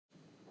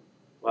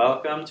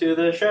Welcome to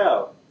the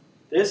show.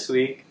 This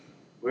week,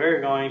 we're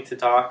going to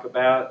talk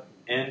about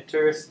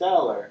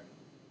Interstellar.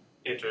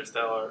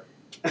 Interstellar.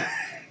 How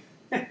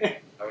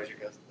was your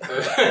ghost?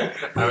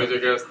 How was your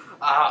ghost?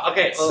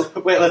 Okay, well,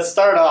 Wait, let's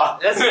start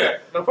off.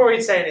 before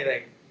we say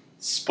anything,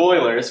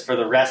 Spoilers for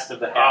the rest of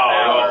the half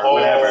hour, the whole,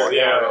 whatever.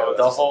 yeah,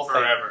 the whole thing.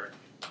 forever.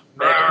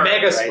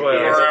 mega Right,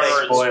 spoilers. yeah.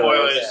 Forever,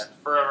 Spoilers. spoilers,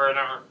 forever and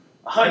ever.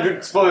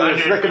 100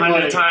 spoilers, Rick and 100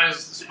 Morty. times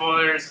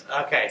spoilers.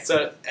 Okay,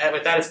 so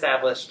with that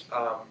established,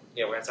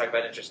 we're going to talk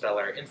about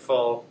Interstellar in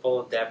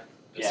full depth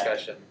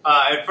discussion.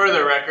 And for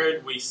the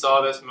record, we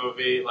saw this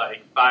movie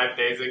like 5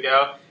 days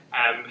ago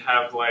and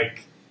have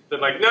been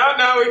like,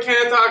 no, we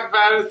can't talk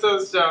about it until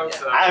the show. Yeah.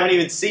 So, I haven't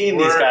even seen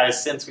these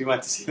guys since we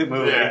went to see the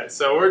movie. yeah,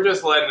 so we're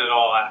just letting it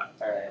all out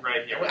All right.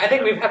 right here. I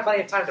think we've had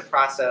plenty of time to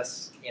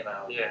process,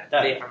 Yeah.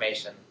 the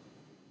information.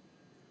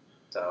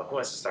 So who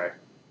wants to start?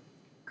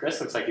 Chris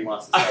looks like he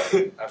wants to start.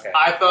 Okay.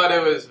 I thought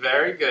it was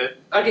very good.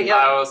 Okay. Yeah.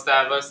 I will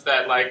establish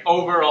that,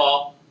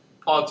 overall,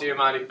 Paul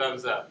Giamatti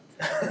thumbs up.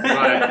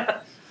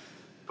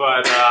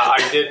 But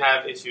I did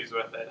have issues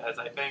with it, as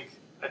I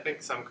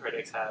think some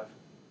critics have.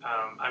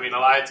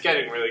 It's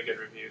getting really good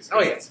reviews.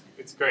 Oh, yeah.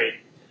 It's great.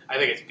 I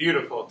think it's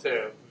beautiful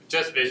too,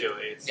 just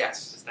visually. It's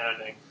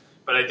astounding.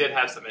 But I did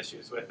have some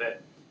issues with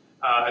it.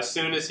 As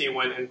soon as he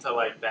went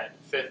into that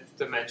fifth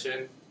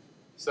dimension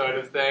sort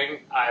of thing,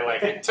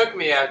 it took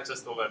me out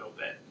just a little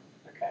bit.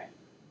 Okay.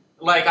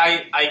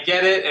 I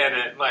get it,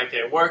 and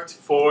it worked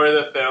for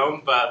the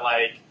film, but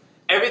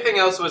everything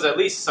else was at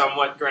least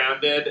somewhat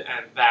grounded,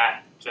 and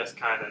that just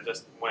kind of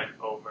just went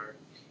over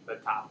the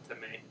top to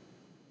me.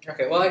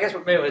 Okay. Well, I guess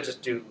maybe we'll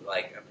just do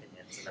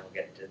opinions, and then we'll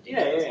get into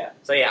details. Yeah.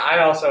 So yeah, I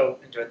also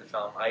enjoyed the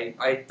film.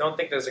 I don't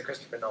think there's a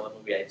Christopher Nolan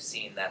movie I've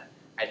seen that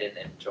I didn't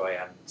enjoy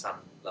on some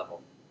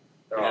level.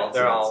 They're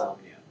all.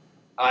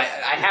 I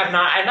have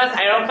not.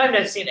 I don't claim to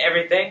have seen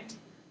everything,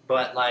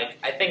 but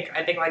I think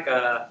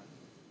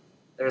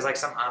there was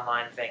some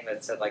online thing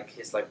that said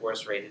his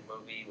worst rated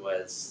movie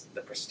was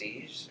The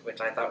Prestige,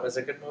 which I thought was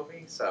a good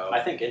movie. So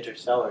I think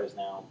Interstellar is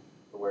now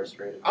the worst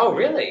rated. Oh,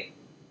 movie. really?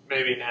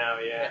 Maybe now,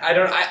 yeah.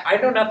 I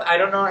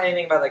don't know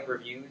anything about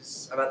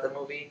reviews about the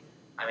movie.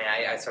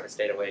 I sort of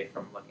stayed away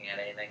from looking at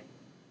anything.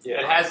 Yeah.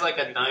 It has a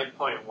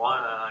 9.1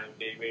 on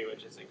IMDb,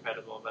 which is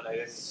incredible, but I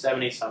didn't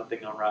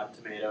 70-something on Rotten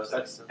Tomatoes.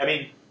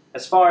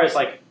 As far as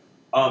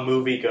a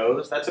movie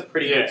goes, that's a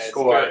pretty good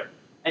score. Good.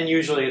 And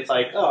usually it's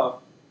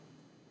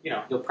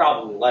you'll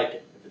probably like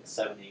it if it's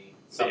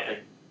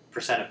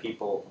 70-something% of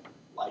people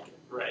like it.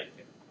 Right.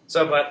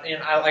 So, but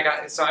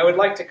so I would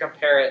like to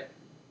compare it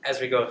as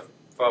we go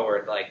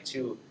forward,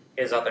 to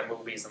his other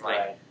movies and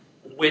Right.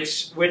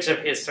 which of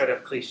his sort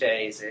of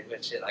cliches,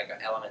 which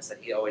elements that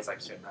he always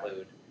likes to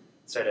include,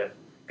 sort of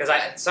because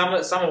some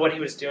of what he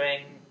was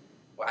doing,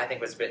 I think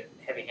was a bit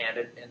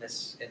heavy-handed in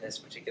this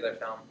particular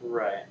film.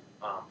 Right.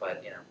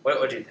 But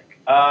what do you think?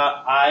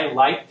 I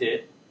liked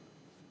it,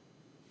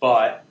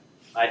 but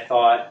I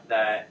thought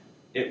that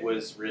it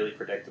was really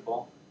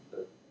predictable.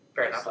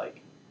 Fair Just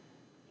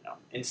enough.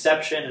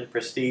 Inception and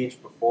Prestige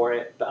before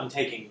it. I'm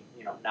taking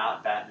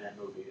not Batman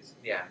movies.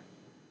 Yeah.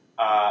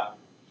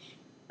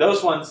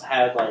 Those ones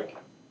had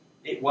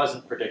it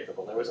wasn't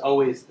predictable. There was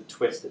always the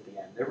twist at the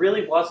end. There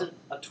really wasn't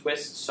a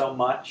twist so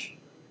much,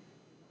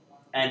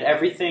 and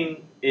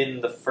everything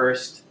in the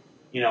first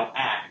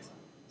act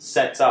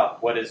sets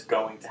up what is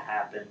going to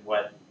happen,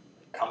 what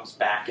comes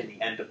back in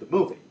the end of the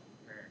movie.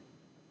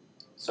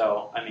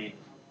 So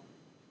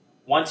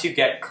once you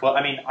get close,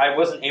 I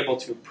wasn't able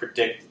to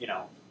predict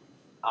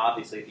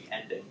obviously the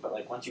ending,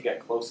 but once you get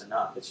close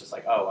enough, it's just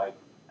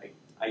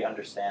I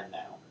understand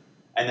now.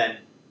 And then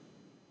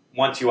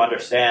once you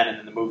understand, and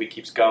then the movie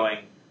keeps going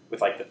with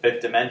the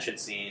fifth dimension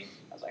scene,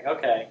 I was like,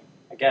 okay,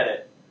 I get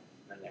it.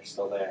 And then they're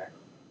still there.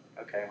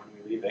 Okay, when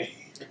are we leaving?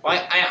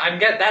 Well, I'm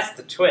that's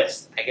the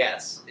twist, I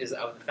guess, is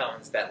of the film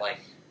is that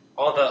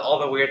all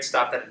the weird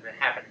stuff that had been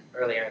happening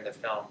earlier in the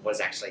film was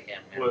actually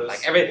him. And,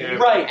 everything,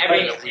 right?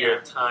 A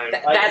weird time.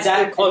 That's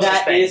the closest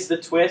that thing. is the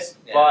twist,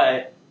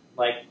 Yeah.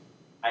 but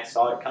I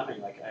saw it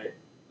coming.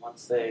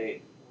 Once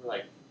they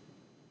were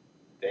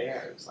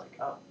there, it was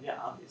oh yeah,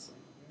 obviously.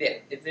 Yeah,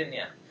 it's in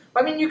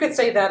Well, you could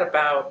say that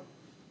about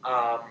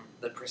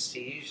The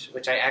Prestige,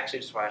 which I actually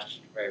just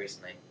watched very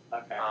recently.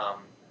 Okay.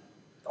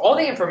 All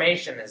the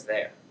information is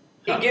there.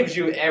 He Huh. gives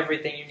you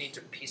everything you need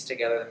to piece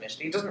together the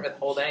mystery. He doesn't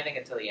withhold anything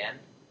until the end.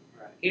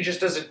 Right. He just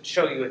doesn't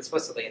show you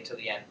explicitly until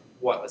the end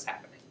what was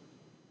happening.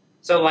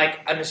 So,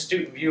 an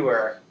astute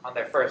viewer on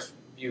their first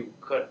view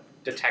could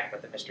detect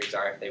what the mysteries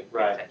are if they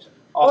paid attention.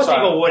 Most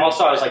people wouldn't.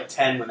 Also, I was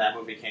 10 when that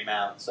movie came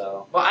out,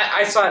 so. Well,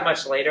 I saw it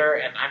much later,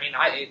 and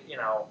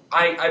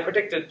I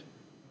predicted,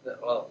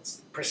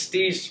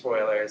 Prestige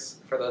spoilers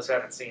for those who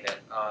haven't seen it.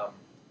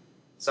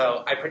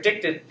 So I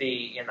predicted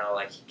he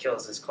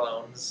kills his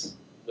clones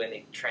when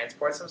he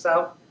transports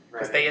himself,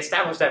 because they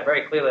established that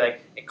very clearly.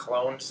 It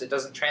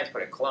doesn't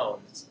transport, it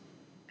clones,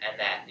 and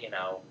that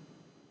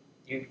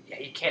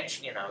he can't,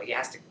 he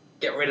has to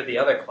get rid of the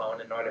other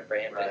clone in order for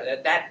him to.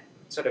 That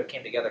sort of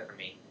came together for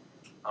me.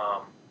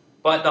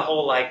 But the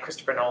whole like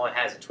Christopher Nolan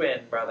has a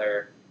twin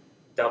brother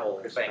double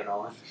Christopher thing.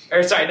 Nolan.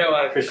 Or sorry,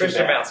 no,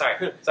 Christian Bale.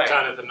 Sorry.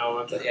 Jonathan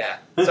Nolan. Yeah,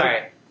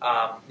 sorry.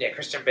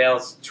 Christian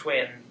Bale's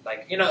twin,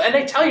 like, you know, and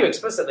they tell you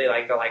explicitly,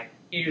 like, they're like,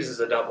 he uses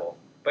a double.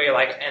 But you're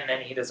like, and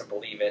then he doesn't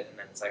believe it, and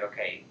then it's like,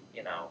 okay,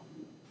 you know,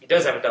 he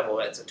does have a double,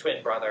 it's a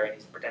twin brother, and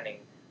he's pretending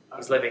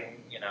he's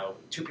living, you know,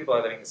 two people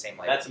are living the same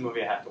life. That's a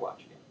movie I have to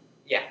watch again.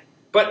 Yeah.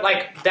 But,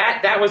 like,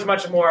 that was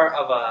much more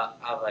of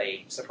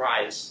a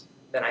surprise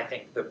than I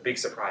think the big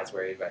surprise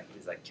where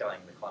he's like, killing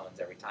the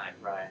clones every time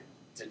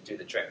to do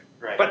the trick.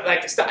 Right. But,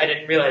 like, I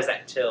didn't realize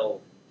that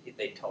until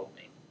they told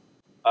me.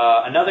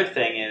 Another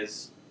thing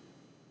is,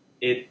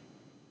 it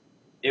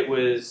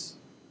was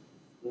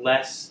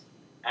less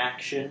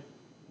action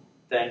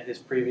than his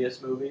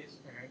previous movies.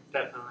 Mm-hmm.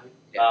 Definitely.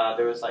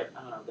 There was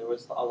there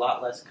was a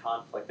lot less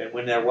conflict, and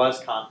when there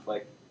was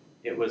conflict,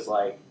 it was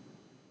like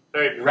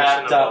very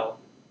wrapped up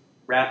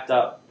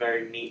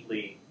very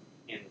neatly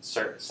in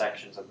certain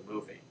sections of the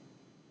movie.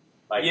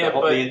 Like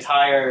the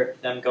entire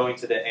them going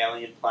to the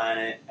alien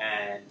planet,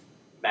 and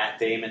Matt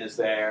Damon is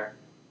there,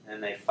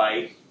 and they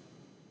fight.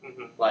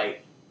 Mm-hmm.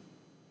 Like,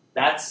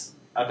 that's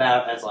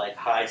about as like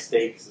high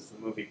stakes as the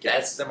movie gets.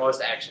 That's the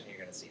most action you're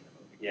going to see in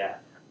the movie. Yeah.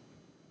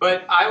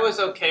 But I was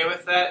okay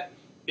with that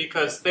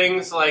because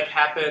things like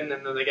happen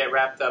and then they get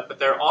wrapped up, but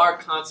there are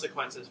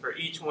consequences for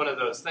each one of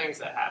those things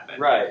that happen.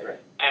 Right.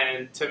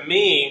 And to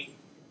me,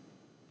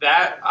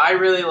 that I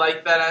really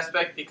like that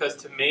aspect because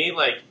to me,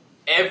 like,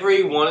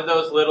 every one of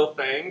those little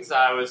things,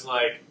 I was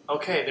like,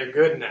 okay, they're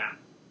good now.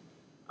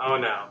 Oh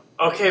no.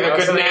 Okay, they're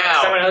good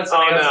now.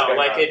 Oh no.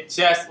 Like, it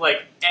just,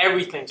 like,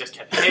 everything just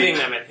kept hitting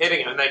them and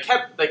hitting them. And they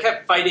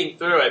kept fighting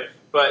through it,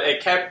 but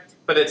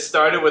it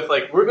started with,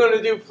 like, we're going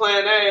to do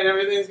plan A and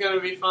everything's going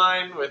to be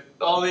fine with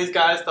all these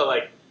guys till,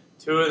 like,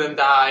 two of them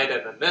died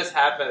and then this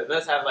happened and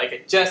this happened. Like,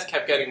 it just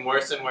kept getting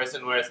worse and worse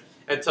and worse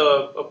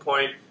until a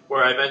point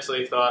where I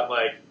eventually thought,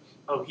 like,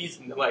 oh, he's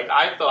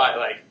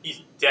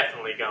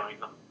definitely going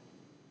home.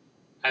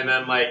 And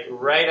then, like,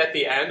 right at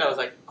the end, I was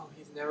like, oh,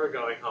 he's never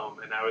going home.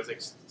 And I was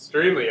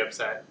extremely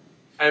upset.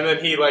 And then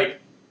I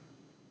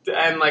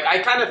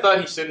kind of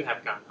thought he shouldn't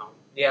have gone home.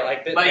 Yeah,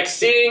 like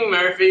seeing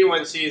Murphy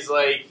when she's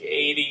like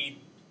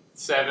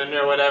 87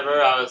 or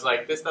whatever, I was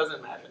like, this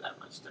doesn't matter that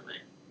much to me.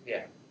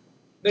 Yeah.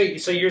 No,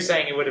 so you're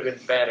saying it would have been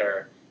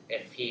better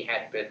if he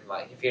had been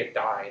if he had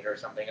died or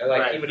something, or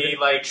like he would have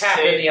been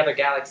trapped in the other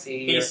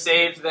galaxy. He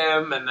saved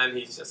them, and then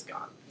he's just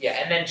gone. Yeah,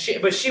 and then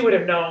she would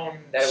have known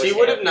that. She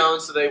would have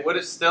known, so they would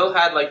have still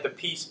had like the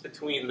peace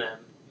between them.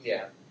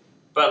 Yeah.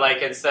 But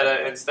like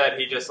instead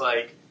he just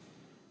like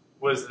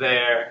was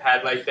there,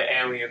 had like the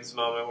aliens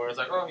moment where it's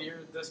like, oh,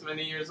 you're this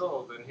many years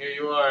old, and here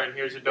you are, and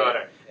here's your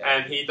daughter. Yeah.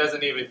 And he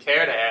doesn't even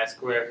care to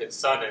ask where his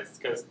son is,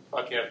 because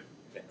fuck him,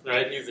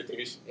 right? He's a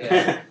douche.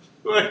 Yeah.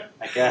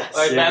 I guess.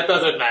 That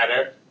doesn't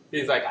matter.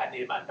 He's like, I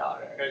need my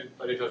daughter,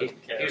 but he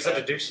doesn't care. He was such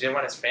a douche, he didn't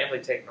want his family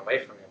taken away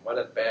from him. What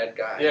a bad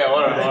guy. Yeah,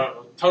 what a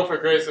Topher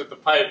Grace with the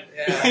pipe.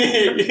 Yeah.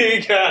 He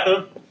got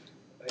him.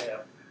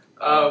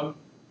 Yeah.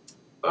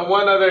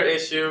 One other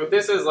issue,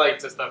 this is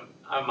like just a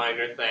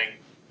minor thing.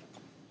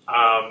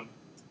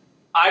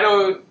 I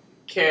don't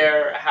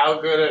care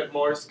how good at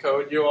Morse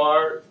code you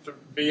are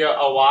via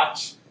a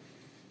watch.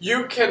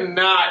 You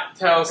cannot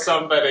tell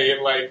somebody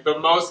like the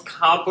most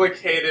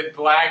complicated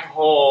black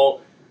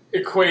hole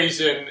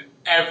equation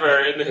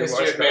ever in the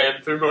history of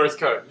man through Morse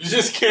code. You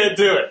just can't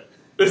do it.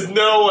 There's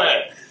no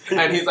way.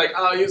 And he's like,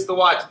 oh, I'll use the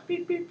watch.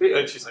 Beep, beep, beep.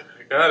 And she's like,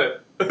 I got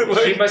it.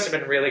 She must have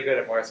been really good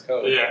at Morse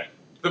code. Yeah.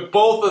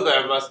 Both of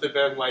them must have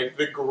been like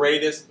the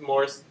greatest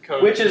Morse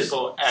code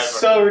people ever.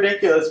 So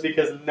ridiculous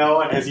because no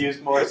one has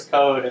used Morse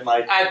code in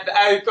like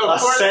a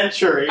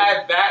century.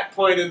 At that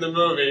point in the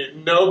movie,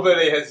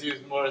 nobody has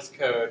used Morse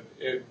code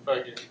in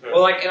fucking.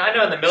 Well, like, and I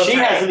know in the military, she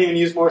hasn't even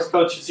used Morse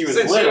code since she was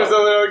little. She was a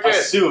little kid.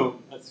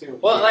 Assume.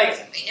 Well,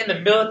 like in the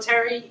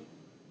military,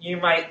 you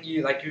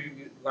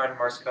learn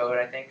Morse code,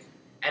 I think,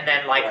 and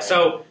then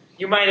so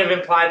you might have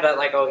implied that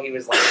like, oh, he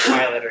was like a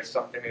pilot or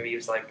something. Maybe he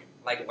was like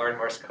learn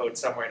Morse code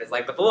somewhere in his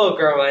life. But the little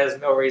girl has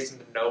no reason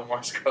to know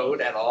Morse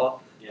code at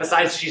all. Yeah.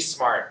 Besides, she's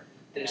smart.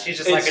 Yeah. She's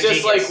just like a genius.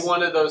 It's just like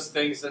one of those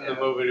things in the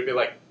movie to be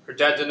like, her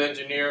dad's an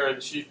engineer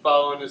and she's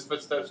following his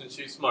footsteps and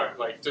she's smart.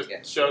 Like, just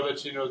show that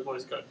she knows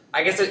Morse code.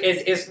 I guess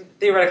it's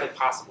theoretically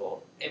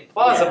possible.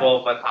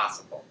 Implausible, but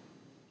possible.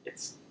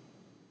 It's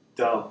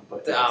dumb,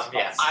 but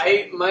yes.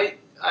 I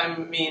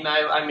mean,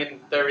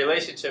 their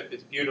relationship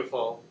is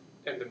beautiful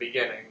in the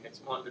beginning.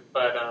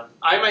 But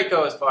I might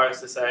go as far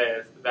as to say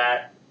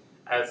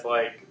as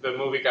like the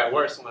movie got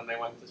worse when they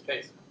went to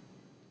space.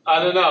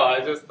 I don't know.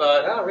 I just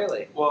thought. Oh,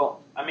 really?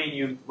 Well, I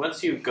mean,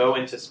 once you go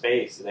into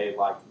space, they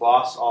like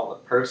lost all the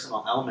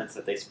personal elements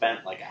that they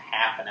spent like a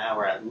half an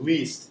hour at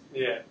least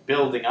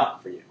building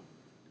up for you.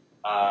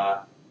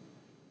 Like.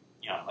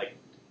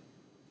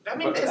 I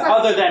mean,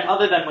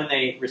 other than when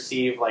they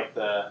receive like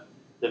the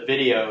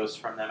videos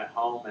from them at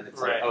home, and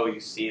it's like, oh, you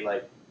see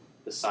like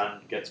the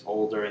son gets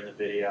older in the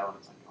video, and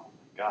it's like, oh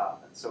my god,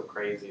 that's so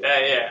crazy.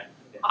 Yeah.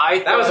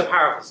 That was a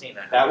powerful scene.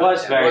 That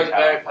was very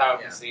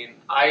powerful scene.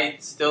 I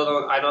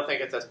don't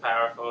think it's as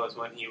powerful as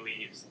when he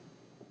leaves.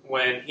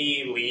 When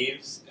he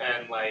leaves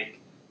and like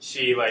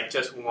she like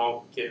just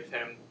won't give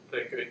him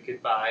the good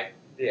goodbye.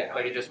 Yeah.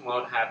 Like it just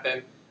won't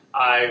happen.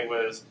 I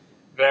was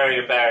very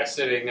embarrassed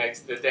sitting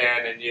next to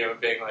Dan and you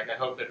being like, I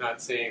hope they're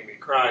not seeing me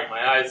crying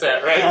my eyes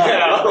out right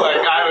now.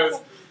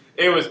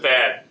 It was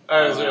bad.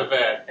 It was real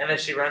bad. And then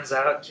she runs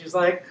out and she's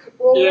like,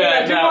 well,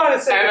 I do want to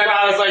say and goodbye. then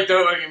I was like,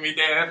 don't look at me,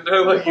 Dan.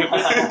 Don't look at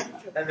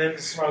me. And then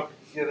the smoke,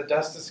 the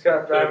dust is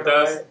gone. The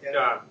dust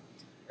gone.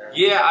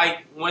 Yeah,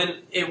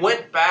 when it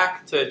went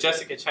back to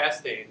Jessica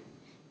Chastain,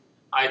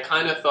 I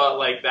kind of thought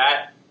like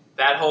that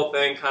whole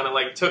thing kind of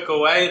like took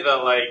away the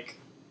like.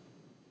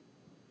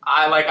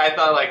 I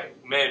thought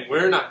like, man,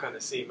 we're not going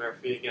to see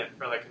Murphy again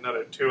for like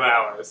another 2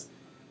 hours,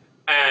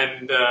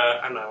 and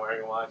I'm not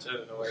wearing a watch. I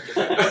don't know where to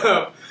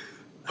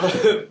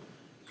go.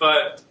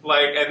 But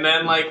like, and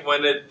then like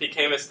when it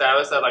became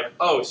established that like,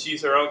 oh,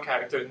 she's her own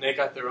character and they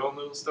got their own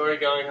little story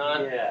going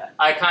on. Yeah.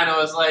 I kind of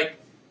was like,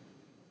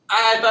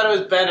 I thought it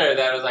was better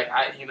that it was like,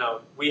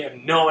 we have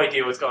no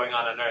idea what's going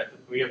on Earth.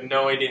 We have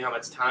no idea how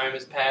much time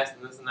has passed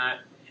and this and that.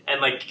 And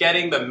like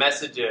getting the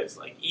messages,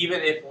 like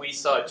even if we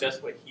saw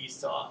just what he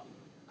saw,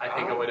 I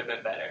think it would have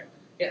been better.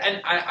 Yeah,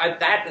 and I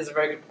that is a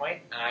very good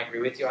point, and I agree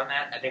with you on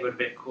that. I think it would have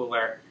been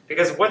cooler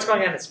because what's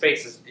going on in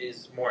space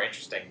is more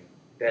interesting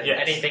than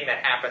anything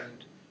that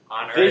happened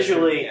on Earth.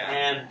 Visually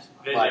and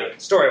like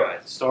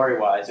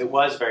story-wise, it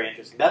was very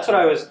interesting. That's what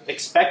I was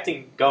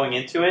expecting going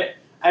into it.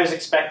 I was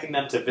expecting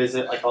them to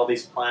visit like all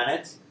these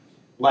planets,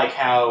 like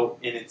how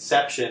in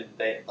Inception,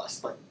 like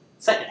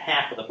second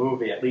half of the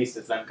movie at least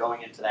is them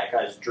going into that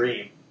guy's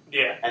dream,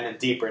 and then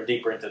deeper and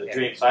deeper into the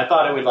dream. So I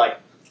thought it would like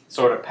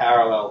sort of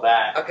parallel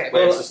that. Okay,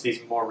 where it's just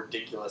these more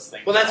ridiculous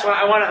things. Well, that's why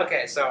I want to.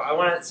 Okay, so I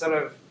want to sort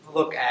of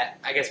look at,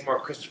 I guess, more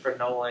Christopher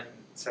Nolan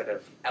sort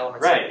of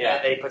elements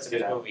that he puts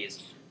in his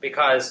movies,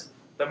 because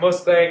the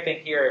most glaring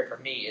thing here for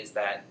me is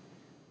that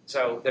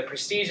so The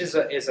Prestige is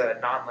a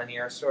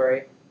non-linear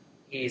story.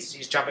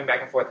 He's jumping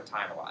back and forth in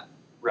time a lot,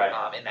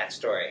 in that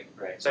story.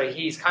 Right. So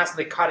he's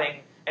constantly cutting,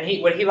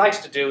 and what he likes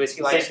to do is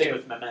he likes Same to thing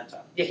with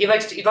Memento. Yeah, he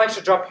likes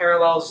to draw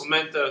parallels.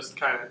 Memento's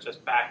kind of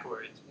just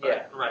backwards.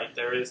 But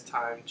there is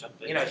time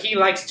jumping. You know, he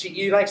likes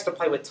to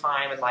play with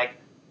time and like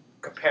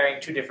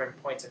comparing two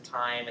different points in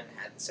time and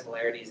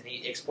similarities, and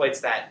he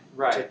exploits that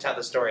to tell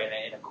the story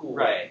in a cool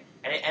way.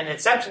 And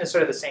Inception is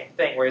sort of the same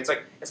thing, where it's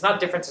like it's not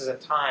differences in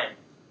time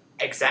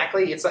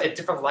exactly; it's like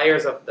different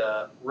layers of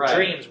the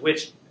dreams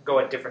which go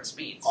at different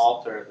speeds,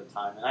 alter the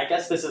time. And I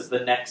guess this is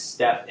the next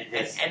step in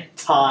his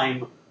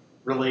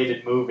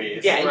time-related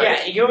movies.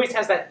 Yeah, he always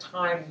has that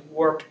time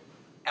warp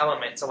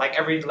element. So like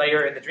every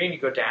layer in the dream you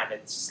go down,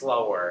 it's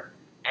slower,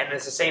 and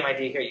it's the same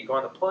idea here. You go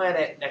on the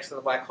planet next to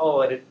the black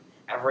hole, and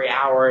every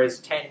hour is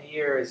 10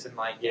 years, and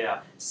like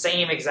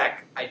same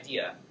exact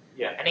idea.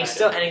 Yeah, and he's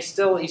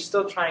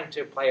still trying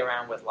to play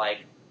around with like,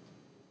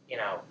 you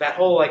know, that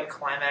whole like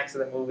climax of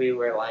the movie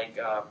where like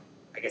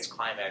I guess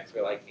climax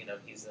where like, you know,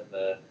 he's in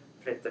the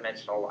fifth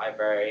dimensional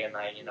library and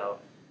like, you know,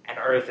 and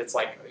Earth, it's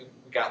like we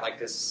got like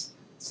this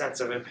sense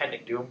of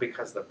impending doom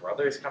because the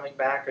brother's coming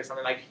back or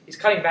something. Like he's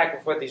cutting back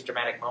before these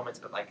dramatic moments,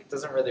 but like it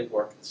doesn't really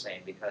work the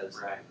same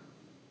because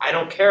I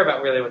don't care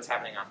about really what's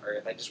happening on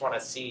Earth. I just want to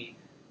see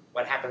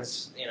what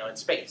happens, you know, in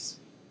space.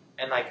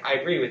 And like I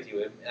agree with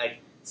you.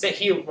 Like say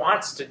he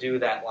wants to do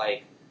that,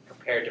 like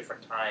compare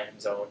different time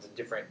zones and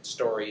different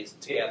stories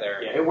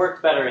together. Yeah, it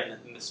worked better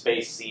in the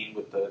space scene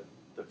with the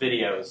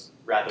videos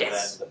rather than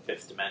the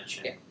fifth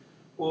dimension. Yeah.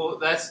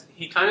 Well,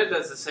 he kind of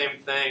does the same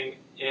thing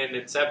in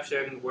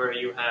Inception, where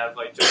you have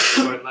like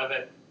Joseph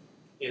Gordon-Levitt,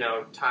 you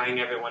know, tying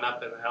everyone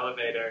up in the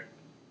elevator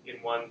in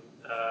one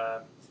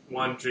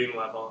dream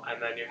level,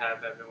 and then you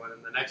have everyone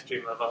in the next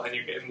dream level, and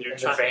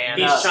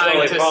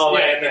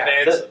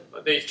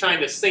he's trying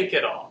to sync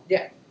it all.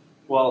 Yeah.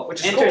 Well,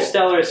 which is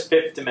Interstellar's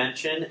fifth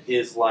dimension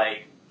is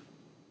like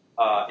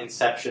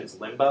Inception's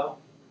limbo.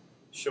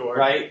 Sure.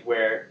 Right,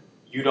 where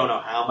you don't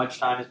know how much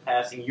time is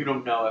passing. You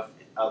don't know if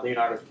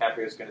Leonardo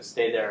DiCaprio is going to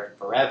stay there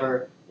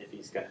forever, if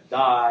he's going to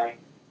die,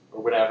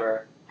 or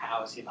whatever.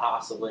 How is he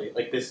possibly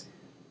like this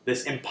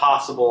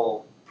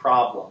impossible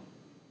problem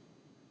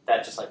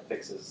that just like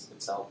fixes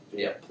itself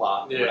via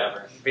plot, or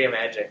whatever, via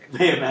magic. But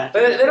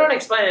they don't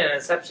explain it in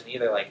Inception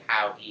either, like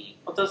how he.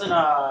 Well, doesn't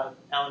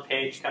Ellen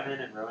Page come in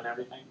and ruin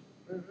everything?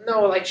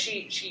 No, like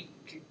she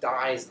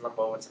dies in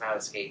limbo and somehow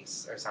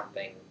escapes or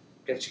something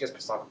because she gets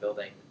pissed off a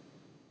building.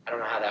 I don't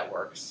know how that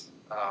works.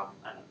 I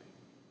don't know.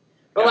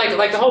 But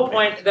like the whole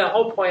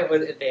point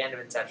with at the end of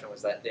Inception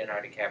was that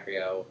Leonardo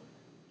DiCaprio,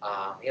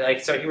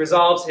 he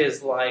resolves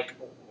his like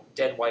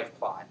dead wife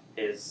plot.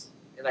 His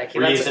like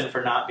reason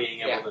for not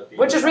being able to be,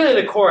 which is really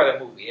the core of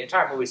the movie. The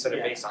entire movie is sort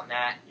of based on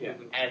that, yeah.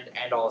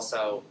 and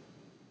also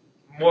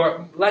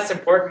less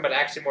important, but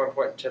actually more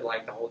important to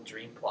like the whole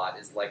dream plot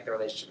is like the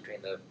relationship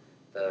between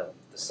the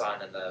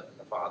son and the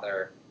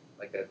father,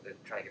 like they're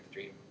trying to get the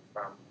dream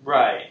from.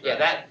 Right.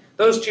 Yeah,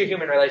 those two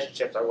human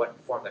relationships are what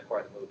form the core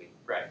of the movie.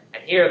 Right.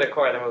 And here the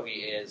core of the movie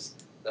is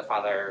the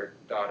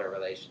father-daughter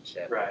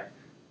relationship, Right.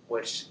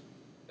 which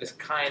is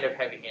kind of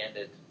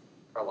heavy-handed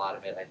for a lot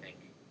of it, I think.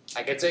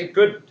 Like,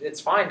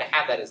 it's fine to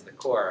have that as the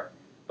core,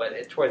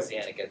 but towards the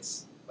end it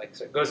gets, like,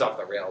 so it goes off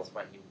the rails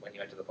when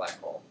you enter the black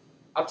hole.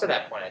 Up to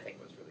that point, I think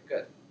it was really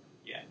good.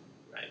 Yeah,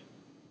 right.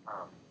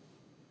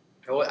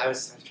 I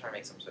was trying to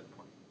make some sort of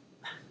point,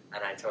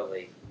 and I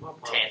totally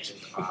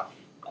tangented off.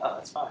 Oh,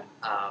 that's fine.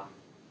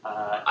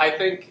 I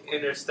think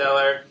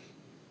Interstellar,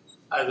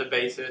 as a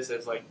basis,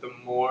 is like the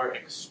more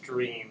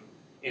extreme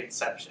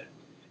Inception.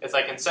 It's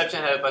like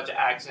Inception had a bunch of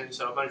action,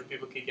 so a bunch of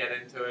people could get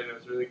into it. It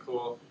was really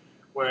cool.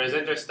 Whereas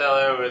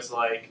Interstellar was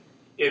like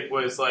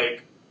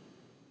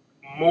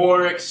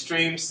more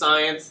extreme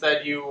science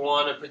that you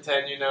want to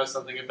pretend you know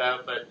something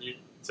about, but you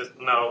just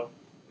know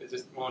it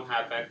just won't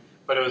happen.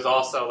 But it was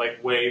also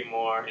like way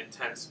more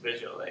intense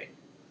visually.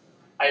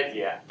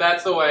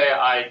 That's the way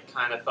I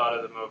kind of thought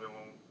of the movie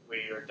when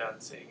we were done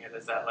seeing it.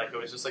 Is that like it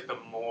was just like the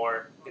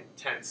more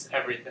intense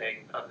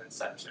everything of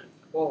Inception.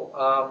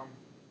 Well,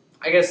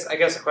 I guess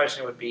the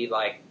question would be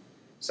like,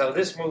 so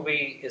this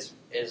movie is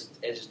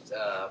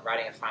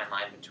riding a fine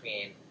line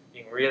between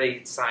being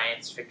really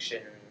science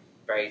fiction,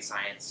 very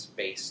science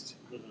based,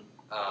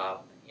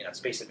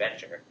 space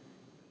adventure,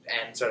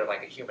 and sort of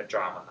like a human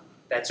drama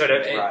that sort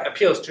of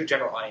appeals to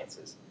general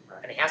audiences. Right.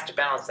 And he has to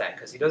balance that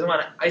because he doesn't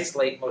want to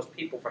isolate most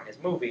people from his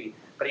movie,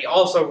 but he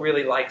also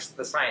really likes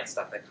the science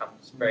stuff that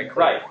comes very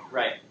clear.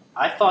 Right.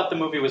 I thought the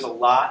movie was a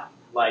lot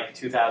like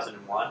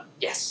 2001.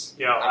 Yes.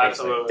 Yeah,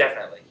 absolutely.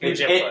 Definitely. Huge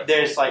influence.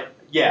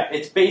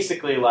 It's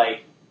basically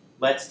like,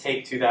 let's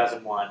take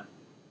 2001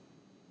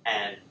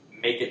 and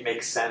make it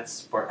make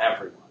sense for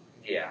everyone.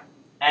 Yeah.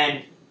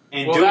 And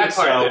in doing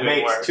so,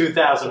 makes work.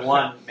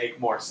 2001 make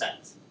more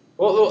sense.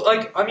 Well,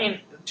 like, I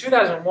mean,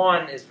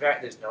 2001 is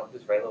there's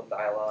very little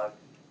dialogue,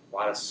 a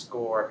lot of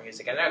score,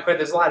 music, and of course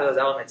there's a lot of those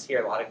elements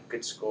here, a lot of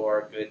good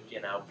score, good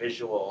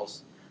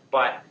visuals.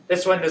 But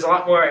this one, there's a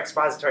lot more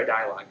expository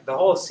dialogue. The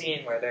whole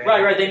scene where they're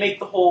right. They make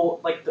the whole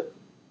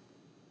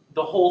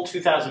the whole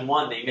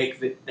 2001. They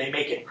make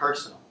it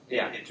personal.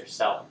 Yeah. In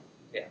Interstellar.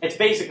 Yeah. It's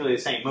basically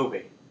the same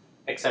movie,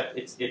 except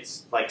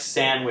it's like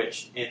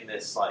sandwiched in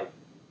this like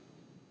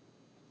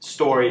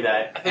story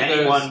that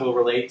anyone will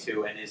relate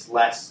to and is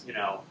less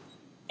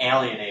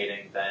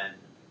alienating than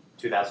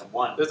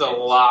 2001. There's a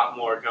lot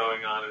more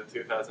going on in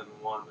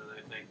 2001 than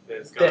I think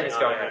there's going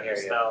on in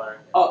Interstellar.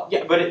 Oh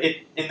yeah, but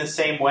it in the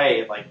same way,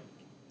 it like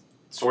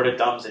sort of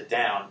dumbs it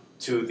down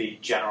to the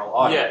general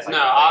audience.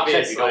 Yeah,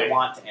 obviously, you don't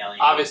want to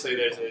alienate. Obviously,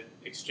 there's an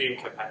extreme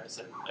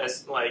comparison.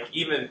 As like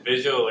even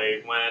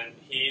visually, when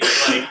he's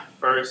like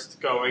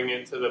first going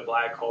into the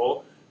black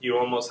hole, you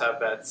almost have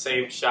that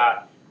same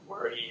shot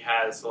where he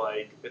has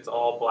like it's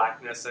all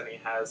blackness and he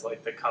has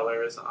like the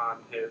colors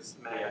on his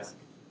mask.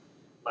 Yeah.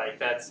 Like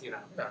that's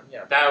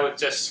that would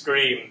just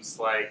screams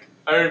like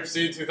I've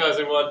seen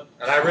 2001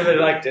 and I really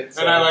liked it.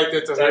 And I liked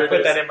it. So I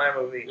put that in my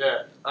movie.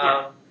 Yeah.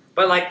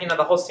 But like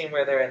the whole scene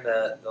where they're in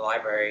the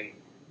library,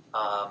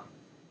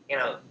 he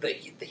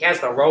has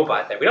the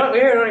robot there. We don't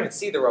even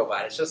see the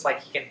robot. It's just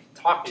like he can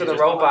talk to the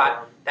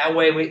robot. That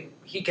way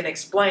he can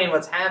explain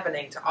what's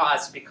happening to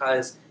us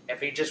because if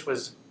he just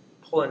was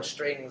pulling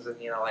strings and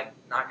like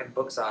knocking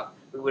books off,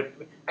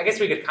 I guess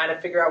we could kind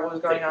of figure out what was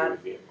going on.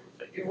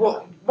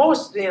 Well,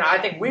 I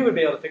think we would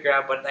be able to figure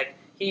out, but like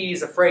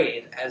he's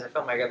afraid as a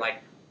filmmaker.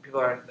 Like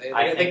people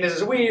they think this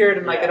is weird,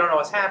 and like they don't know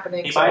what's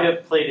happening. He might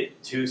have played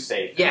it too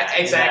safe. Yeah,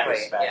 exactly.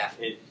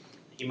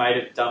 He might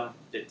have dumbed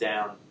it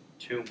down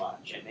too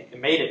much, and it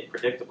made it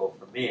predictable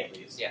for me at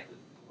least. Yeah,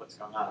 what's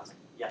going on? It's like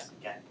yes,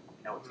 again,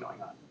 I know what's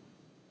going on,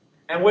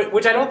 and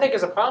which I don't think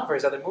is a problem for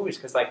his other movies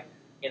because like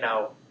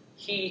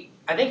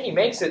I think he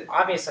makes it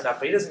obvious enough,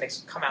 but he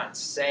doesn't come out and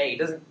say he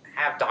doesn't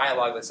have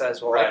dialogue that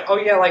says, well, like, oh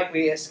yeah, like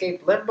we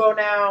escaped limbo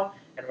now,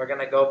 and we're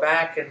gonna go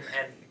back and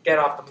get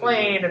off the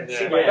plane and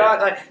see my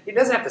dog. Like, he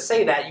doesn't have to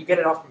say that. You get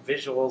it off from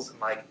visuals and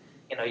like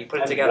you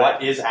put it together.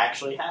 What is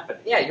actually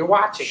happening? Yeah, you're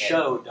watching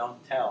Show,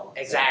 don't tell.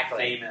 It's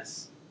exactly. A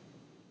famous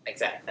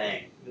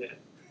thing.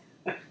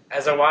 Yeah.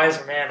 As a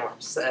wise man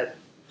once said,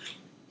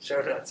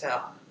 "Show, don't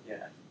tell."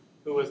 Yeah.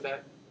 Who was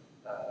that?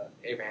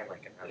 Abraham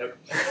Lincoln.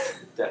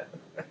 Yep.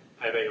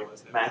 I think it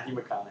was him. Matthew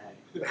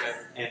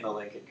McConaughey in the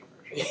Lincoln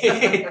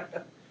commercial.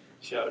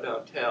 Show,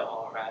 don't tell.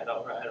 All right.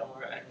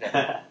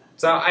 Yeah.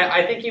 So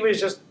I think he was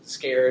just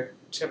scared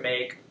to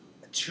make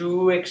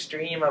too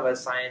extreme of a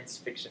science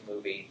fiction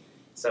movie.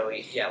 So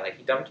he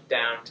dumped it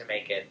down to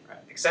make it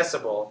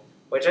accessible,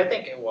 which I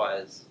think it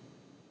was.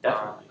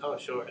 Definitely. Oh,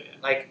 sure. Yeah.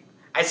 Like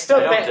I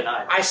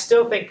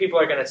still think people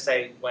are gonna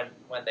say when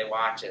they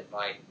watch it,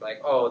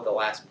 like oh, the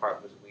last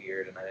part was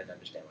weird and I didn't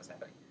understand what's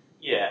happening.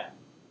 Yeah.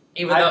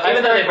 Even though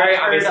they very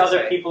obviously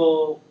other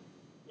people,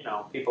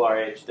 people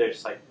our age, they're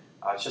just like,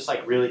 it's just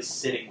like really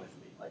sitting with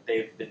me. Like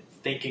they've been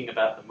thinking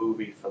about the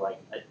movie for like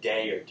a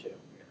day or two.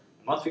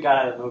 And once we got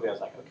out of the movie, I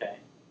was like, okay,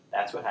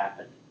 that's what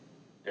happened.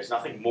 There's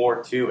nothing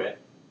more to it.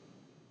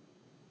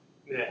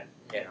 Yeah.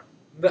 Yeah.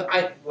 But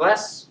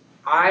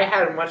I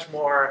had much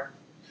more,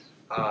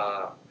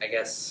 I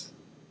guess,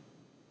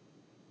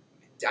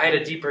 I had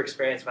a deeper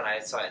experience when I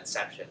saw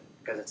Inception,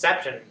 because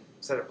Inception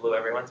sort of blew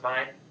everyone's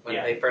mind when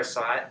they first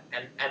saw it,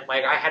 and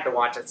like I had to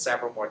watch it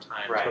several more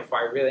times before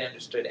I really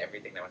understood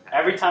everything that was happening.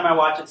 Every time I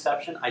watch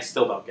Inception, I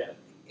still don't get it.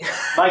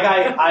 Like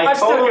I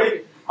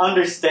totally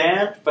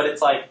understand, but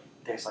it's like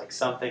there's like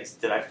some things.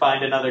 Did I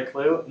find another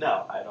clue?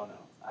 No, I don't know.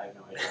 I have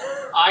no idea.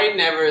 I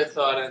never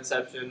thought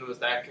Inception was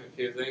that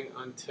confusing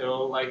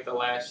until like the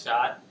last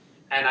shot,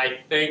 and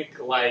I think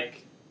the last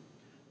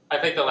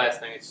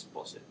thing is just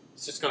bullshit.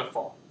 It's just gonna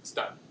fall. It's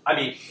done. I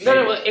mean,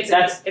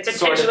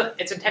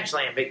 it's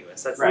intentionally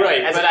ambiguous. That's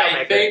right. But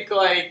I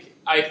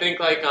think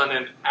like on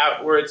an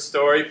outward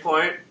story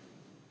point,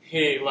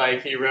 he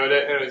wrote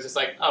it and it was just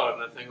like, oh,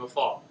 and the thing will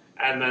fall.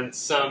 And then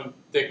some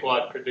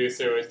dickwad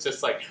producer was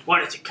just like, why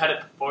don't you cut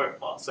it before it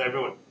falls so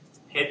everyone's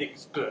head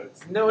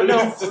explodes? No. What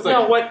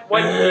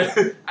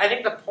I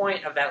think the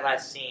point of that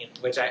last scene,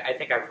 which I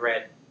think I've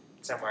read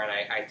somewhere and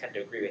I tend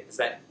to agree with, is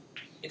that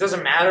it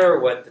doesn't matter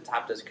what the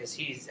top does because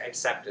he's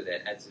accepted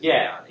it as his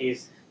reality.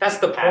 That's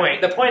the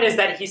point. The point is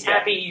that he's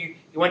happy.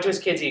 He went to his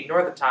kids. He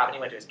ignored the top and he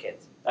went to his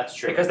kids. That's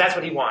true. Because that's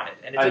what he wanted,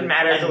 and it didn't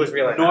matter if it was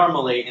real or not.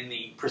 Normally, in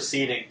the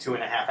preceding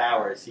 2.5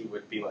 hours, he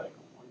would be like,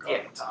 "Oh my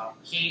god, top."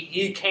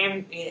 His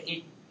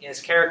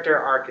character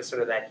arc is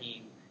sort of that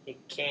he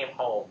came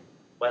home,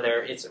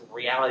 whether it's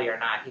reality or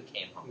not. He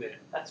came home. Yeah,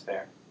 that's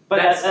fair.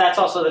 But that's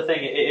also the thing.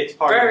 It's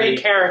part very of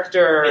the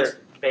character. It's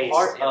based,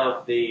 part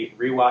of the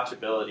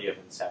rewatchability of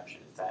Inception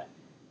is that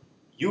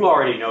you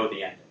already know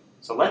the ending.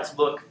 So let's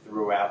look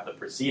throughout the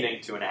preceding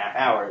 2.5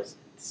 hours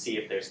to see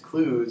if there's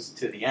clues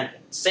to the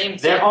ending.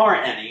 There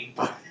aren't any.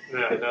 But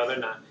no, they're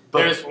not.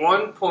 There's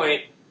one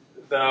point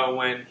though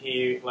when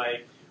he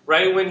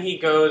right when he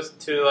goes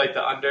to like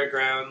the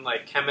underground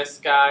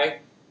chemist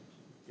guy.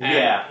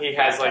 And he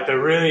has the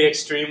really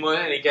extreme one,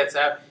 and he gets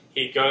out.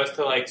 He goes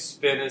to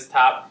spin his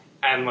top,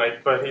 and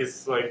but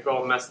he's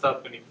all messed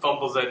up, and he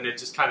fumbles it, and it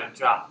just kind of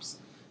drops.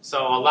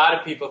 So a lot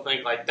of people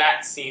think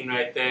that scene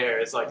right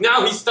there is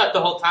no, he's stuck the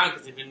whole time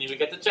because he didn't even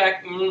get the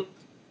check. And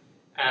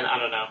I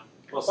don't know.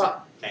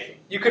 Well, maybe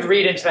you could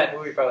read into that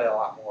movie probably a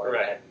lot more.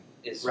 Right.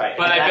 Right.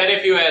 But I bet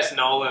if you ask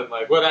Nolan,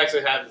 what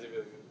actually happens, he'd be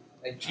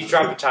like, he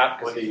dropped the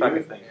top. What do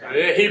you think?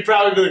 He'd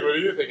probably be like, "What do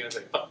you think?" And it's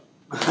like,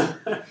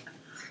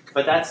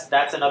 But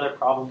that's another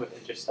problem with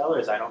Interstellar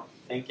is I don't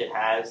think it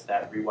has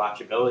that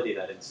rewatchability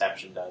that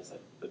Inception does,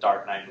 that the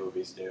Dark Knight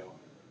movies do.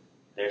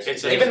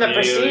 It's even the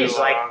really Prestige.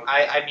 long.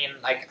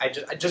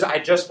 I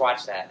just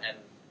watched that, and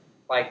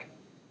I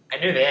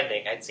knew the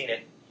ending. I'd seen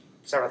it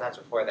several times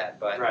before that,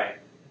 but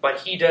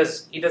But he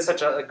does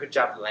such a good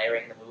job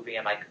layering the movie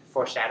and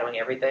foreshadowing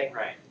everything.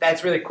 Right.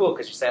 That's really cool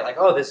because you say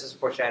oh, this is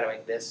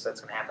foreshadowing this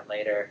that's going to happen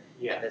later,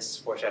 and this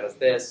foreshadows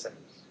this, and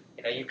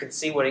you can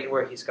see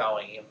where he's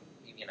going.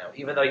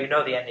 Even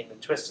though the ending, the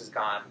twist is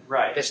gone.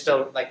 Right. There's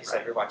still, like you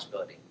said,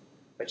 rewatchability,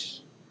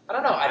 which I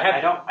don't know.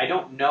 I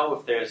don't know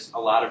if there's a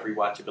lot of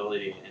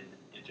rewatchability in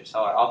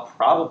Interstellar. I'll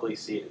probably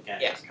see it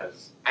again just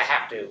because I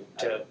have to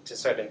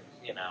sort of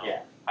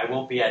Yeah, I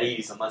won't be at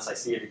ease unless I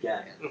see it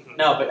again. Mm-hmm.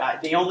 No,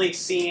 but the only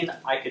scene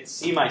I could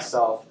see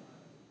myself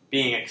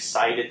being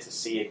excited to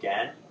see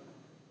again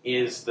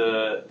is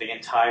the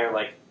entire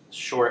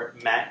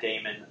short Matt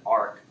Damon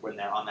arc when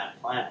they're on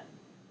that planet.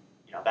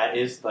 That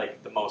is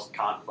the most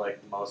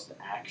conflict, the most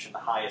action, the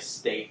highest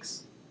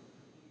stakes.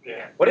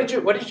 Yeah. What did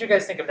you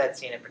guys think of that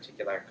scene in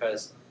particular?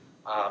 Because,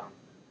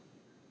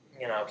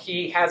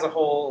 he has a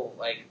whole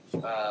I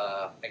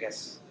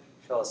guess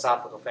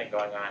philosophical thing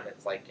going on.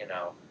 It's what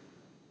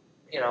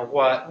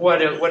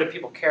do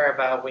people care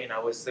about?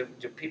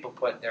 Do people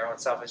put their own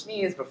selfish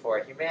needs before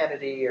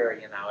humanity, or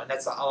and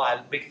that's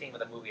a big theme of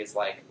the movie is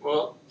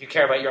do you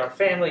care about your own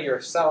family,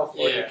 yourself,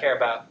 or do you care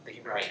about the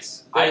human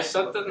race? There's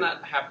something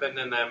that happened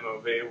in that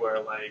movie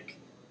where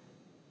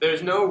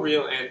there's no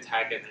real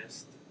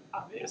antagonist,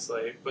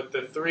 obviously, but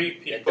the three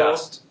people. The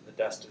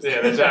dust is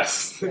the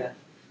dust. Yeah.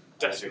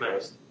 Dust man.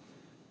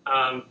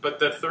 But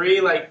the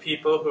three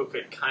people who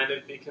could kind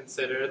of be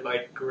considered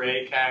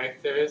gray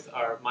characters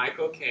are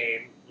Michael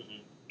Caine,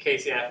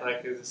 Casey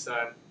Affleck is his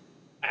son,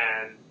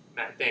 and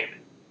Matt Damon.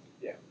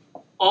 Yeah.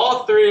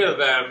 All three of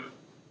them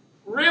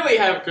really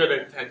have good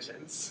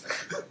intentions.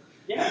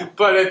 Yeah.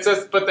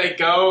 But they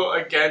go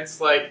against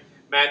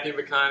Matthew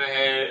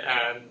McConaughey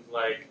and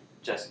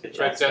Jessica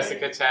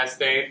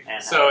Chastain.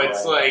 And so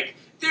it's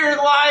they're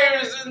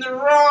liars and they're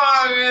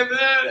wrong,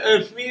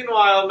 and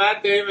meanwhile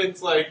Matt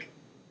Damon's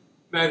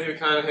Matthew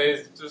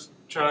McConaughey's just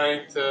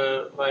trying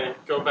to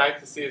go back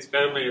to see his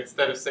family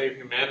instead of save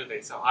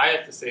humanity. So I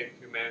have to save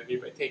humanity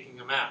by taking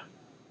him out.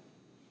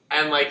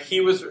 And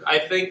he was, I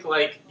think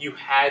you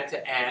had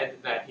to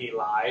add that he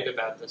lied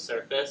about the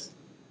surface,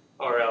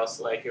 or else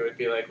it would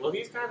be well,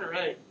 he's kind of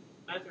right.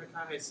 Matthew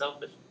McConaughey's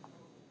selfish.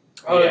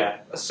 Oh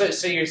yeah. So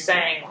you're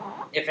saying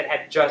if it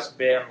had just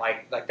been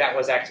that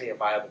was actually a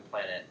viable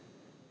planet,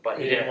 but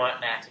he didn't want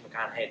Matthew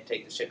McConaughey to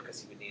take the ship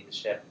because he would need the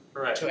ship.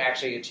 Right. To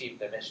actually achieve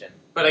the mission.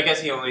 But I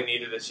guess he only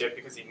needed the ship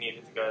because he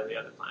needed to go to the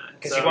other planet.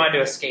 Because he wanted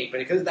to escape, but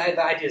because the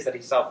idea is that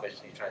he's selfish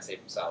and he's trying to save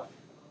himself.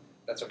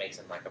 That's what makes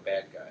him a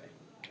bad guy.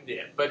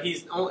 Yeah, but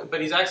he's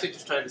actually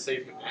just trying to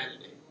save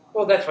humanity.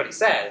 Well, that's what he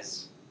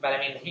says. But I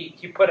mean,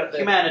 he put up the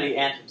humanity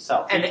and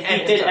himself. And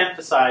he did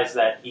emphasize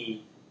that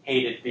he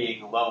hated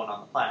being alone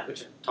on the planet,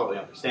 which I totally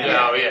understand.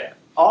 Oh yeah.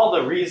 All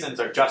the reasons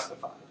are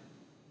justified,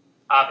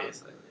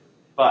 Obviously.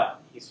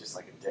 but he's just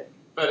like a dick.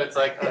 But it's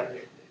like,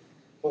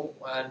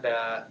 and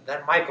then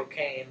Michael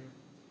Caine.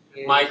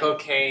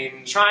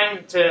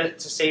 Trying to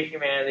save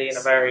humanity in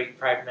a very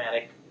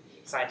pragmatic,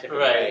 scientific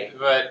way.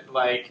 But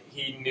like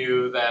he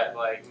knew that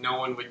like no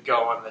one would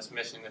go on this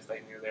mission if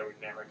they knew they were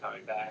never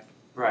coming back.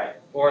 Right.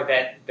 Or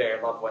that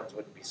their loved ones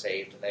wouldn't be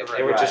saved, and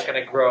they were just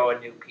going to grow a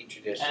new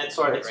petri dish. And it's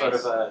sort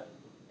of a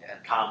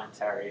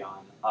commentary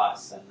on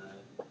us and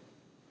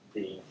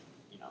the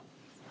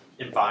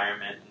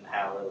environment and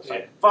how it was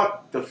like,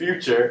 fuck the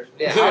future.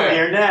 Yeah. I'm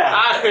here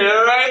now. I'm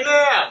here right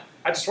now.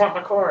 I just want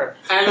my corn.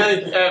 And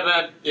then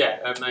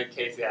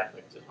Casey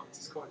Affleck just wants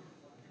his corn.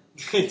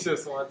 He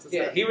just wants his.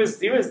 Yeah, he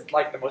was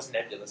like the most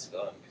nebulous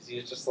villain because he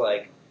was just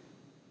like,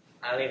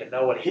 I don't even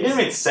know what he didn't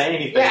even say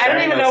anything. Yeah, I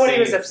don't even know what he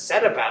was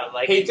upset about.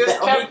 Like he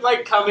just kept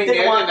like coming in,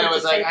 and I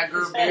was like, I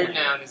grew a beard family.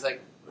 now, and he's like,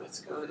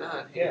 what's going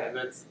on? Yeah,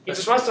 he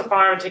just wants to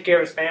farm and take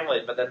care of his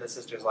family, but then the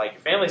sister's like,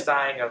 your family's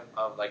dying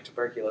of like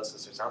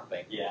tuberculosis or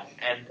something. Yeah,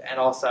 and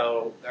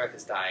also the Earth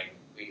is dying,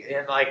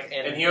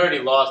 and he already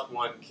lost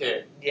one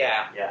kid.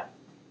 Yeah. Yeah.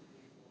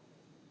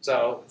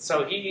 So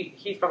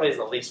he probably has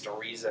the least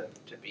reason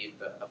to be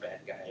a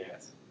bad guy, I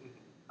guess.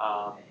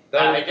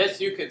 I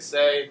guess you could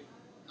say,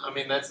 I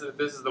mean, this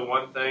is the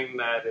one thing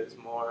that is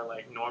more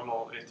like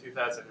normal in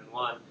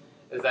 2001,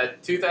 is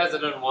that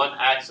 2001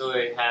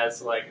 actually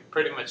has like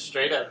pretty much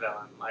straight up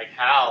villain. Like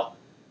Hal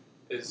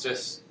is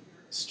just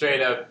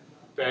straight up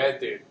bad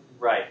dude.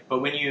 Right, but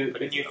when you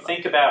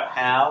think about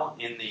Hal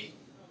in the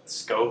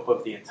scope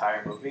of the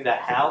entire movie,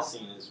 that Hal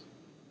scene is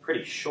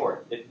pretty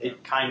short.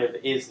 It kind of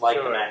is like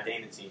the Matt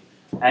Damon scene.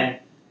 And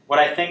what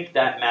I think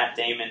that Matt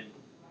Damon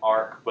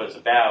arc was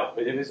about,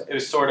 it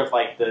was sort of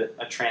like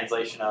a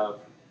translation of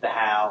the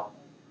Hal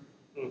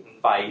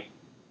fight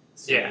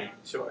scene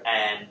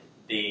and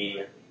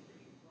the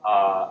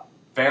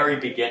very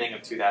beginning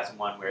of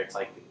 2001 where it's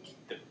like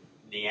the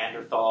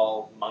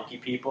Neanderthal monkey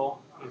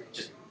people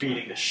just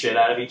beating the shit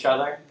out of each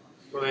other.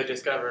 Well, they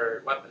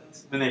discover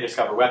weapons. Then they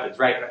discover weapons,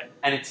 right?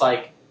 And it's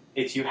like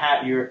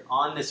you're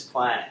on this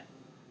planet,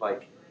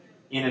 like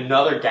in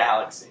another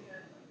galaxy,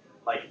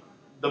 like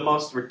the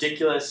most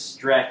ridiculous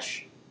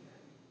stretch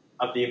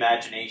of the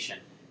imagination,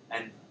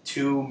 and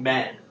two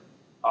men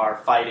are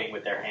fighting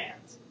with their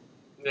hands.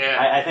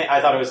 Yeah,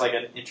 I thought it was like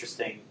an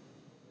interesting.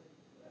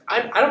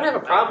 I don't have a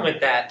problem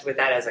with that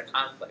as a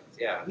conflict.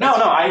 Yeah.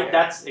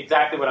 That's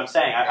exactly what I'm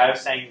saying. I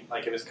was saying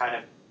like it was kind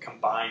of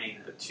combining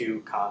the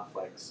two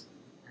conflicts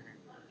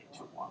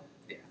into one.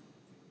 Yeah.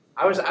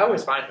 I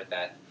was fine with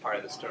that part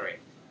of the story.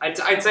 I'd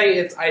say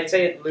it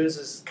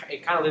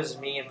kind of loses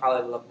me and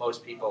probably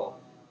most people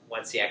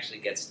once he actually